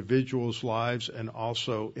in individuals' lives and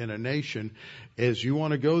also in a nation. Is you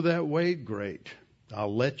want to go that way? Great.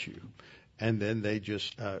 I'll let you. And then they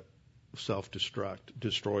just self-destruct,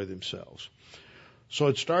 destroy themselves. So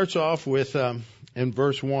it starts off with, in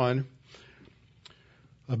verse 1,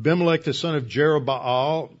 Abimelech, the son of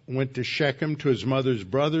Jerubbaal, went to Shechem to his mother's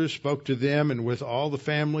brothers, spoke to them, and with all the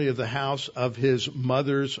family of the house of his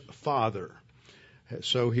mother's father.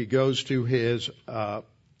 So he goes to his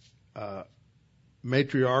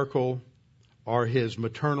matriarchal or his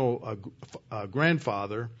maternal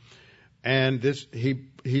grandfather, and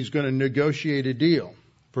he's going to negotiate a deal.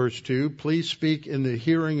 Verse 2, please speak in the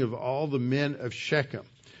hearing of all the men of Shechem.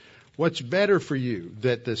 What's better for you,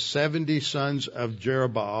 that the 70 sons of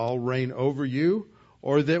Jerubbaal reign over you,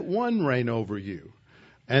 or that one reign over you,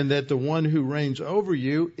 and that the one who reigns over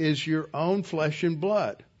you is your own flesh and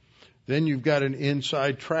blood? Then you've got an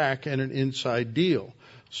inside track and an inside deal.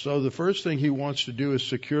 So the first thing he wants to do is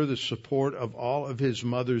secure the support of all of his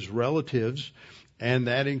mother's relatives, and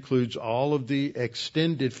that includes all of the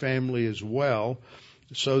extended family as well,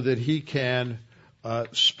 so that he can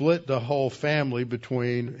split the whole family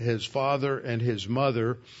between his father and his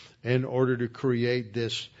mother in order to create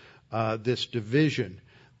this division.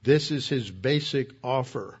 This is his basic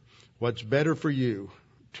offer. What's better for you,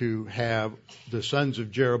 to have the sons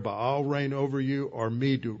of Jerubbaal reign over you or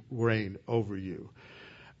me to reign over you?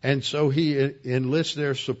 And so he enlists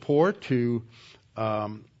their support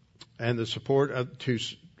and the support of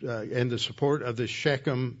the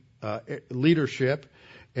Shechem leadership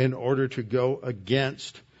in order to go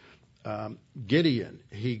against Gideon.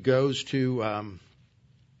 He goes to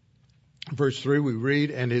verse 3. We read,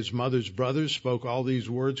 and his mother's brothers spoke all these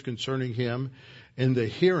words concerning him in the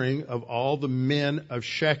hearing of all the men of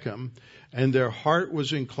Shechem, and their heart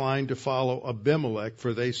was inclined to follow Abimelech,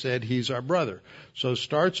 for they said, he's our brother. So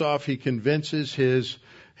starts off, he convinces his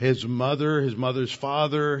mother, his mother's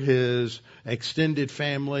father, his extended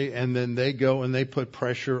family, and then they go and they put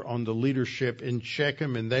pressure on the leadership in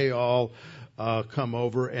Shechem, and they all come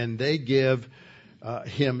over, and they give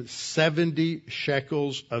him 70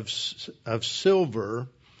 shekels of silver,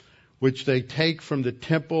 which they take from the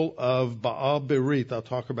temple of Baal Berith. I'll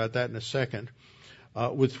talk about that in a second.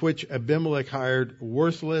 With which Abimelech hired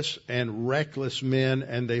worthless and reckless men,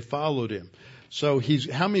 and they followed him. So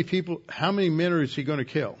how many men is he going to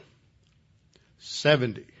kill?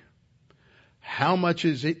 70. How much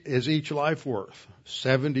is each life worth?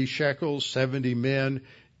 70 shekels, 70 men.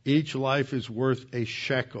 Each life is worth a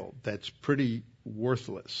shekel. That's pretty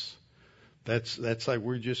worthless. That's like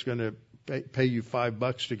we're just going to pay you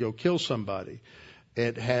 $5 to go kill somebody.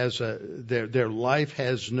 It has their life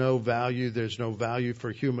has no value. There's no value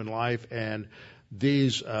for human life, and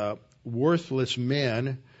these worthless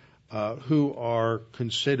men who are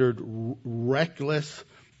considered reckless.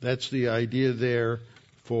 That's the idea there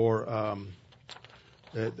for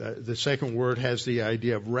the second word has the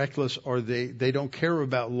idea of reckless, or they don't care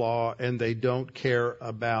about law and they don't care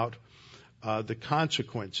about the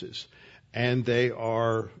consequences, and they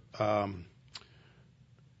are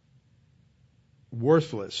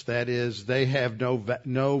worthless. That is, they have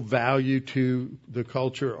no value to the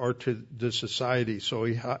culture or to the society. So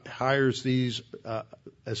he hires these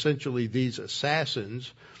essentially these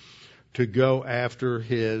assassins to go after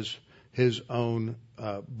his own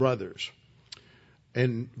brothers.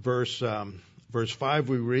 In verse 5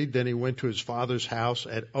 we read, then he went to his father's house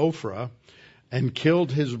at Ophrah and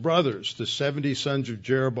killed his brothers, the 70 sons of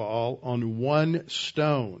Jerubbaal, on one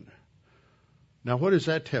stone. Now what does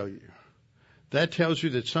that tell you? That tells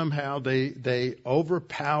you that somehow they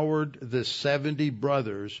overpowered the 70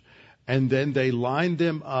 brothers, and then they lined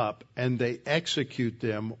them up and they execute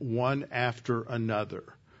them one after another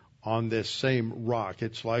on this same rock.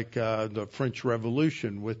 It's like the French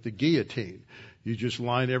Revolution with the guillotine. You just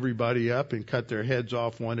line everybody up and cut their heads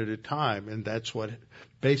off one at a time, and that's what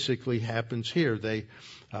basically happens here. They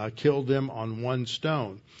killed them on one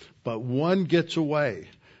stone. But one gets away.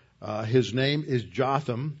 His name is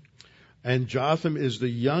Jotham. And Jotham is the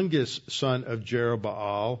youngest son of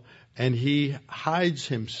Jerubbaal, and he hides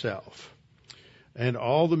himself. And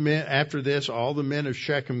all the men, after this, all the men of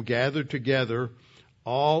Shechem gathered together,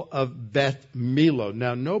 all of Beth Millo.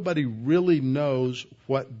 Now, nobody really knows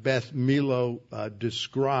what Beth Millo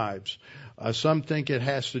describes. Some think it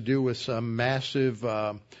has to do with some massive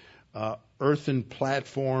earthen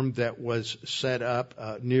platform that was set up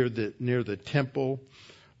near the temple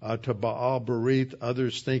to Baal Berith.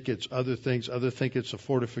 Others think it's other things. Others think it's a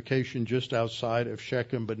fortification just outside of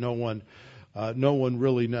Shechem, but no one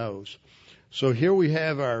really knows. So here we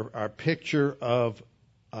have our picture of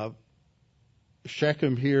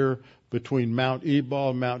Shechem here between Mount Ebal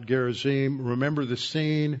and Mount Gerizim. Remember the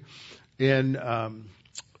scene in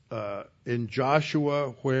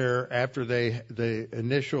Joshua where after the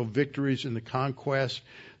initial victories in the conquest,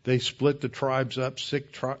 they split the tribes up.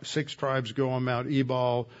 Six tribes go on Mount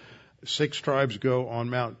Ebal, 6 tribes go on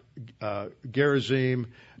Mount Gerizim,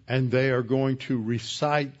 and they are going to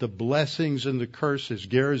recite the blessings and the curses.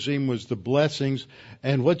 Gerizim was the blessings,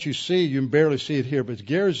 and what you see, you can barely see it here, but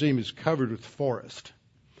Gerizim is covered with forest.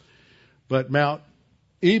 But Mount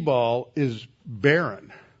Ebal is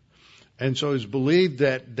barren, and so it's believed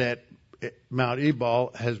that Mount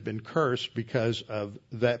Ebal has been cursed because of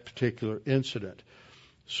that particular incident.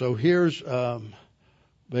 So here's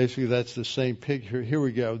basically that's the same picture. Here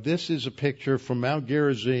we go. This is a picture from Mount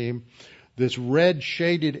Gerizim. This red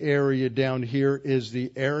shaded area down here is the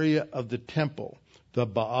area of the temple, the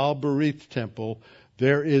Baal Berith temple.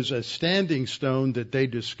 There is a standing stone that they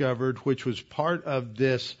discovered, which was part of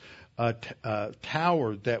this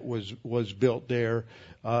tower that was built there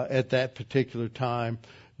at that particular time.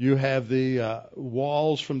 You have the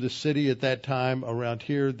walls from the city at that time around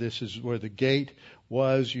here. This is where the gate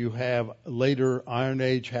was. You have later Iron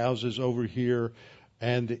Age houses over here,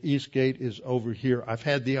 and the east gate is over here. I've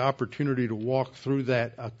had the opportunity to walk through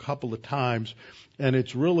that a couple of times, and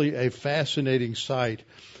it's really a fascinating sight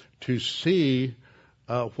to see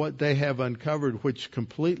what they have uncovered, which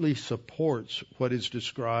completely supports what is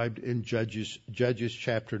described in Judges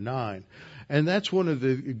chapter 9. And that's one of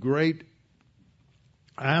the great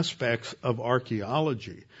aspects of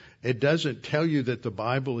archaeology. It doesn't tell you that the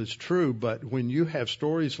Bible is true, but when you have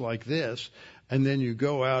stories like this, and then you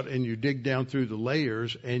go out and you dig down through the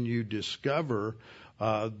layers and you discover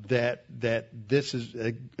that this is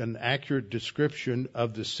an accurate description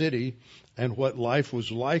of the city and what life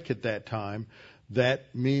was like at that time,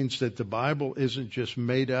 that means that the Bible isn't just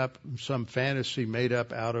made up, some fantasy made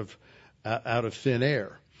up out of thin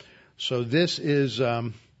air. So this is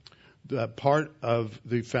the part of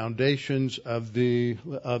the foundations of the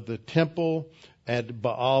temple at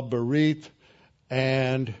Baal Berith,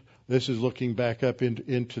 and this is looking back up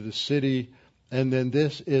into the city, and then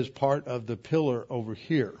this is part of the pillar over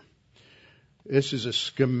here. This is a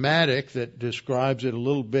schematic that describes it a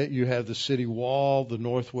little bit. You have the city wall, the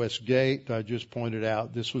northwest gate. I just pointed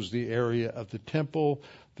out this was the area of the temple,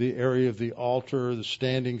 the area of the altar, the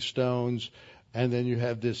standing stones, and then you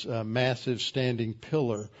have this massive standing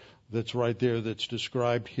pillar that's right there that's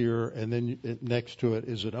described here. And then next to it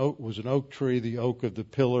is an oak tree, the oak of the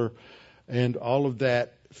pillar, and all of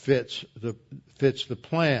that fits the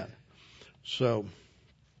plan. So,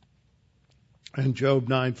 and Job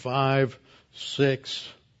 9:5. 6.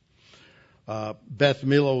 Beth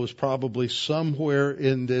Millo was probably somewhere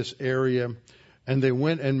in this area, and they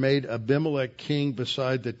went and made Abimelech king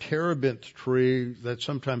beside the terebinth tree, that's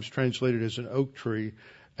sometimes translated as an oak tree,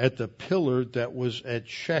 at the pillar that was at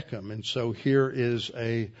Shechem. And so here is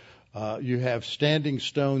you have standing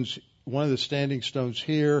stones, one of the standing stones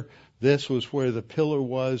here. This was where the pillar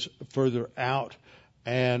was further out,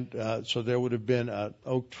 and so there would have been an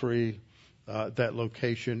oak tree that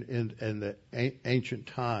location in the ancient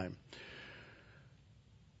time.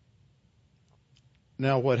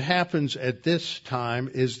 Now, what happens at this time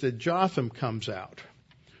is that Jotham comes out.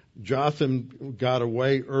 Jotham got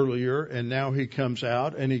away earlier, and now he comes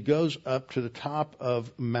out, and he goes up to the top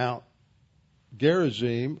of Mount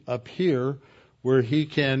Gerizim up here, where he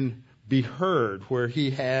can be heard, where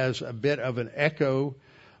he has a bit of an echo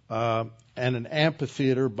and an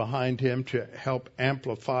amphitheater behind him to help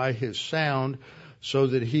amplify his sound so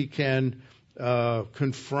that he can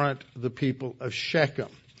confront the people of Shechem.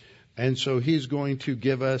 And so he's going to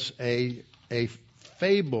give us a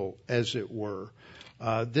fable, as it were.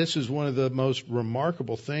 This is one of the most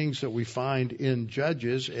remarkable things that we find in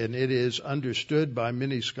Judges, and it is understood by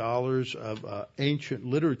many scholars of ancient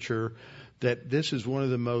literature that this is one of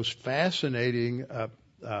the most fascinating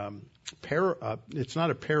it's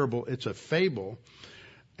not a parable, it's a fable,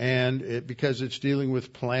 and because it's dealing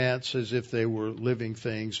with plants as if they were living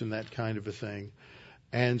things and that kind of a thing.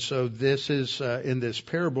 And so this is, in this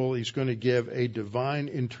parable, he's going to give a divine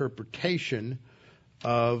interpretation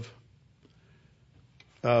of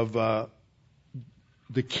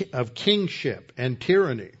kingship and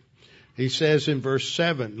tyranny. He says in verse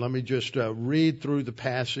 7, let me just read through the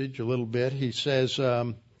passage a little bit. He says,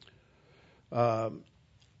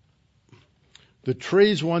 the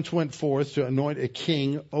trees once went forth to anoint a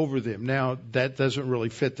king over them. Now, that doesn't really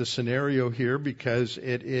fit the scenario here because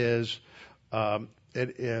it is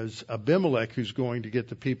Abimelech who's going to get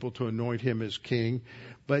the people to anoint him as king.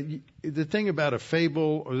 But the thing about a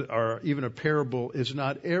fable or even a parable is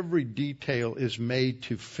not every detail is made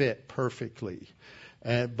to fit perfectly.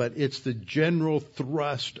 But it's the general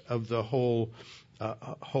thrust of the whole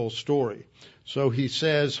story. So he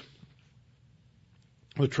says,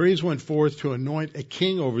 the trees went forth to anoint a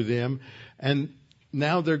king over them, and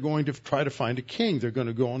now they're going to try to find a king. They're going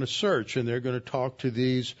to go on a search, and they're going to talk to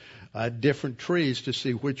these different trees to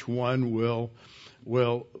see which one will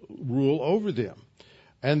rule over them.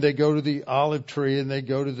 And they go to the olive tree, and they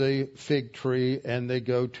go to the fig tree, and they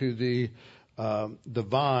go to the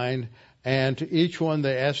vine, and to each one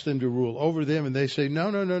they ask them to rule over them, and they say,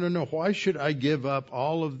 no. Why should I give up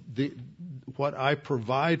all of what I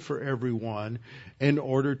provide for everyone in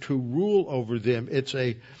order to rule over them? It's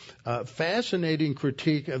a fascinating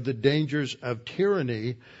critique of the dangers of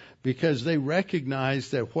tyranny, because they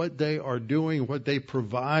recognize that what they are doing, what they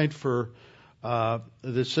provide for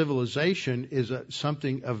the civilization is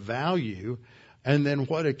something of value, and then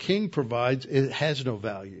what a king provides, it has no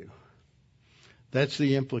value. That's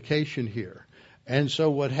the implication here. And so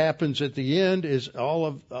what happens at the end is all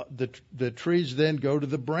of the trees then go to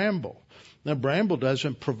the bramble. Now, bramble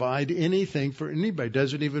doesn't provide anything for anybody.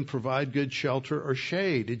 Doesn't even provide good shelter or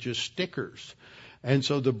shade. It just stickers. And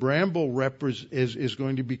so the bramble is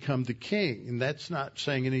going to become the king. And that's not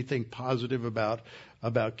saying anything positive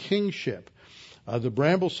about kingship. The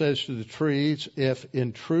bramble says to the trees, if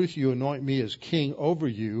in truth you anoint me as king over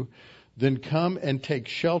you, then come and take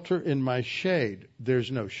shelter in my shade.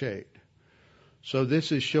 There's no shade. So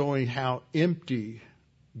this is showing how empty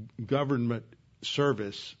government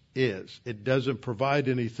service is. It doesn't provide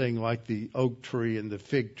anything like the oak tree and the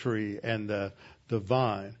fig tree and the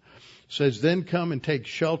vine. It says, then come and take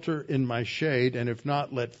shelter in my shade, and if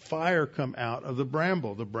not, let fire come out of the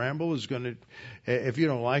bramble. The bramble is going to, if you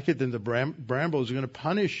don't like it, then the bramble is going to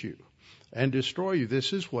punish you and destroy you.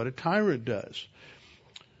 This is what a tyrant does.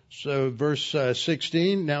 So verse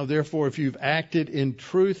 16, now therefore if you've acted in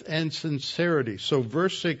truth and sincerity. So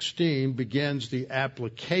verse 16 begins the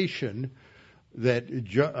application that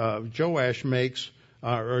Jotham makes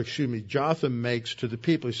to the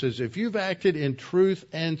people. He says, if you've acted in truth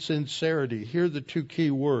and sincerity, here are the two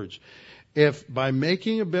key words. If by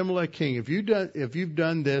making Abimelech king, if you've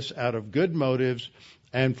done this out of good motives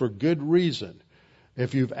and for good reason,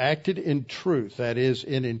 if you've acted in truth, that is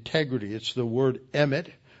in integrity, it's the word emet.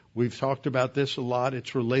 We've talked about this a lot.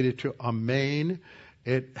 It's related to amen.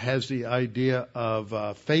 It has the idea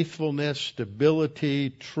of faithfulness, stability,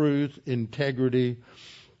 truth, integrity.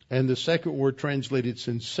 And the second word translated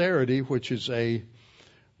sincerity, which is a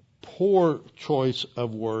poor choice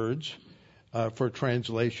of words for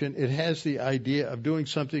translation. It has the idea of doing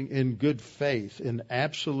something in good faith, in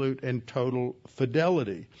absolute and total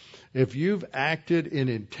fidelity. If you've acted in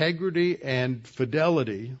integrity and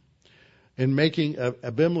fidelity in making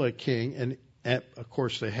Abimelech king, and of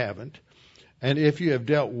course they haven't, and if you have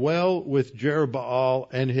dealt well with Jerubbaal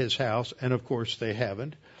and his house, and of course they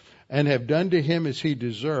haven't, and have done to him as he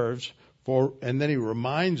deserves, and then he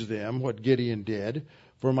reminds them what Gideon did,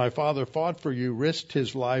 for my father fought for you, risked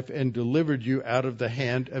his life, and delivered you out of the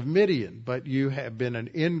hand of Midian, but you have been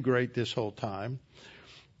an ingrate this whole time.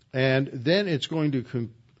 And then it's going to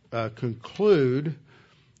conclude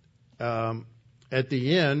at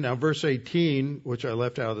the end, now verse 18, which I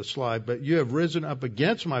left out of the slide, but you have risen up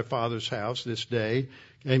against my father's house this day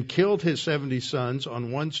and killed his 70 sons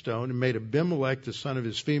on one stone and made Abimelech, the son of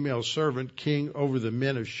his female servant, king over the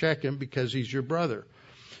men of Shechem because he's your brother.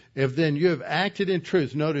 If then you have acted in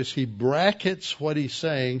truth, notice he brackets what he's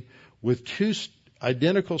saying with two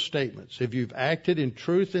identical statements. If you've acted in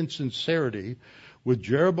truth and sincerity with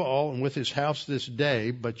Jerubbaal and with his house this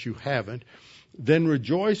day, but you haven't, then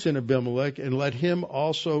rejoice in Abimelech and let him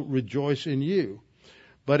also rejoice in you.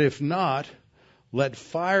 But if not, let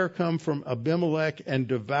fire come from Abimelech and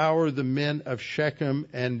devour the men of Shechem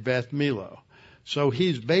and Beth Millo. So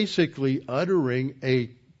he's basically uttering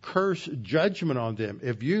a curse judgment on them.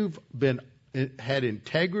 If you've had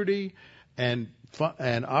integrity and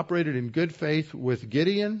operated in good faith with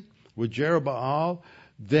Gideon, with Jerubbaal,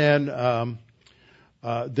 then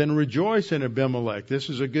rejoice in Abimelech. This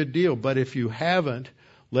is a good deal. But if you haven't,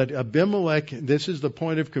 let Abimelech, this is the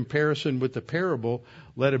point of comparison with the parable,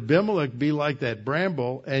 let Abimelech be like that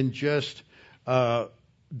bramble and just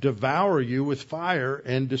devour you with fire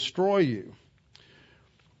and destroy you.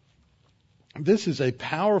 This is a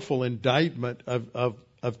powerful indictment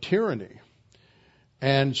of tyranny.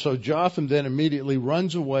 And so Jotham then immediately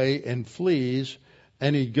runs away and flees,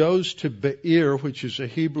 and he goes to Be'er, which is a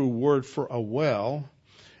Hebrew word for a well,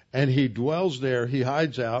 and he dwells there, he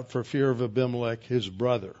hides out for fear of Abimelech, his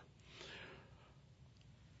brother.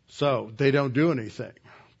 So they don't do anything.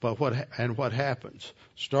 But what happens?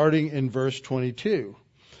 Starting in verse 22.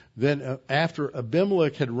 Then after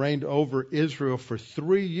Abimelech had reigned over Israel for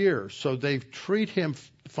 3 years, so they treat him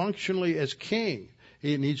functionally as king.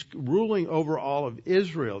 And he's ruling over all of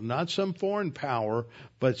Israel, not some foreign power,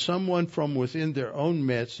 but someone from within their own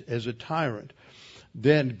midst as a tyrant.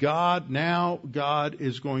 Then God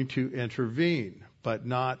is going to intervene, but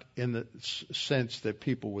not in the sense that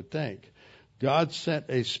people would think. God sent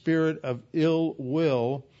a spirit of ill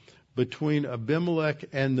will between Abimelech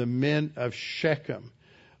and the men of Shechem,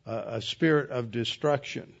 a spirit of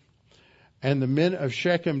destruction. And the men of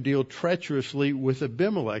Shechem deal treacherously with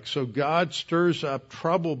Abimelech. So God stirs up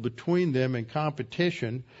trouble between them and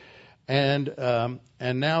competition. And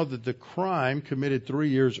now that the crime committed 3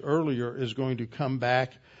 years earlier is going to come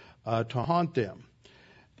back to haunt them.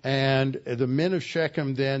 And the men of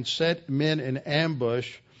Shechem then set men in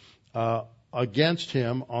ambush against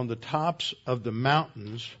him on the tops of the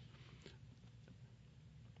mountains.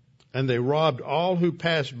 And they robbed all who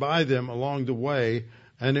passed by them along the way,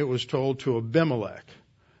 and it was told to Abimelech.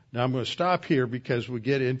 Now I'm going to stop here because we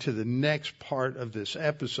get into the next part of this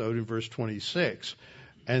episode in verse 26.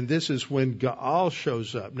 And this is when Gaal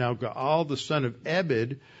shows up. Now, Gaal, the son of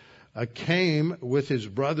Ebed, came with his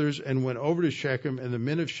brothers and went over to Shechem, and the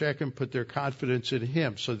men of Shechem put their confidence in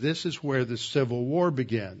him. So this is where the civil war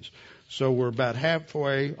begins. So we're about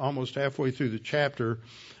almost halfway through the chapter,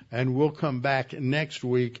 and we'll come back next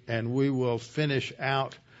week and we will finish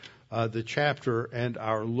out the chapter and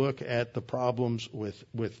our look at the problems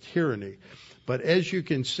with tyranny. But as you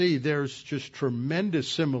can see, there's just tremendous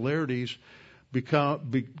similarities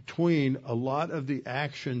between a lot of the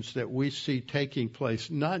actions that we see taking place,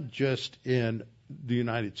 not just in the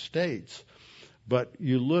United States, but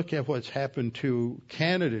you look at what's happened to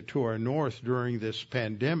Canada to our north during this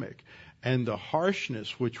pandemic and the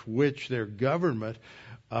harshness which their government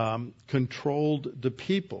controlled the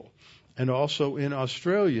people. And also in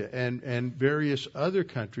Australia and various other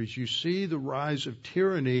countries, you see the rise of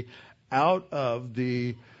tyranny out of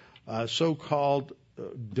the so-called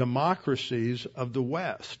democracies of the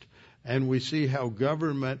West. And we see how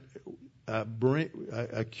government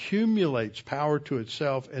accumulates power to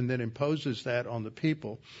itself and then imposes that on the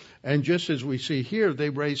people. And just as we see here, they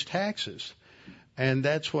raise taxes. And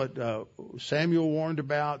that's what Samuel warned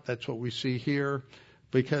about. That's what we see here,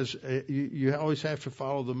 because you always have to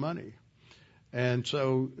follow the money. And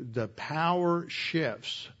so the power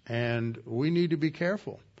shifts, and we need to be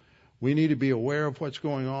careful. We need to be aware of what's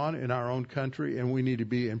going on in our own country, and we need to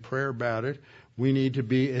be in prayer about it. We need to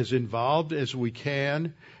be as involved as we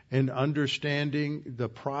can in understanding the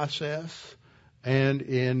process and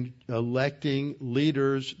in electing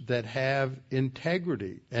leaders that have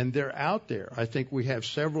integrity. And they're out there. I think we have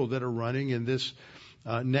several that are running in this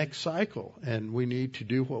next cycle, and we need to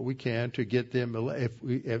do what we can to get them.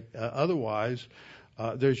 Otherwise,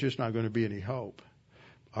 there's just not going to be any hope.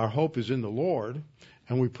 Our hope is in the Lord,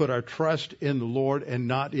 and we put our trust in the Lord and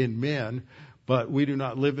not in men. But we do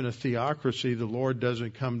not live in a theocracy. The Lord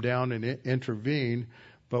doesn't come down and intervene.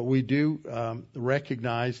 But we do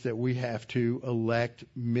recognize that we have to elect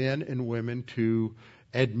men and women to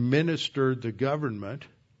administer the government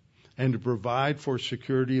and to provide for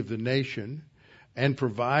security of the nation and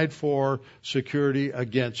provide for security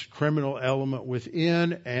against criminal element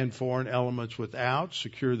within and foreign elements without,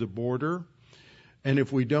 secure the border. And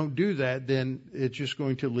if we don't do that, then it's just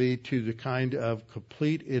going to lead to the kind of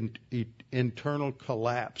complete internal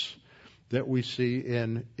collapse that we see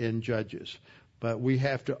in Judges. But we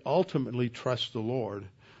have to ultimately trust the Lord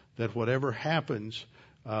that whatever happens,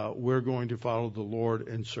 we're going to follow the Lord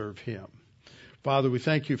and serve Him. Father, we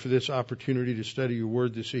thank you for this opportunity to study your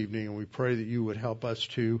word this evening, and we pray that you would help us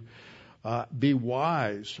to be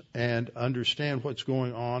wise and understand what's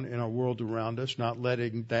going on in our world around us, not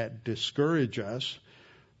letting that discourage us,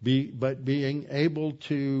 but being able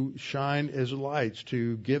to shine as lights,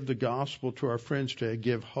 to give the gospel to our friends, to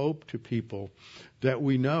give hope to people that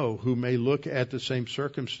we know who may look at the same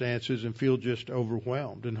circumstances and feel just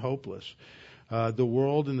overwhelmed and hopeless. The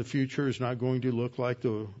world in the future is not going to look like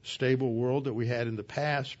the stable world that we had in the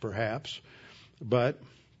past, perhaps, but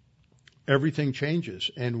everything changes,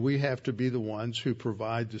 and we have to be the ones who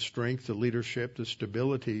provide the strength, the leadership, the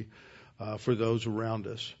stability for those around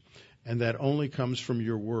us. And that only comes from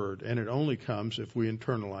your word, and it only comes if we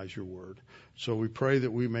internalize your word. So we pray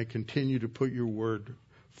that we may continue to put your word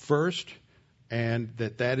first, and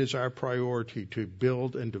that is our priority, to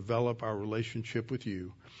build and develop our relationship with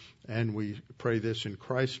you. And we pray this in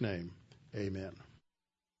Christ's name. Amen.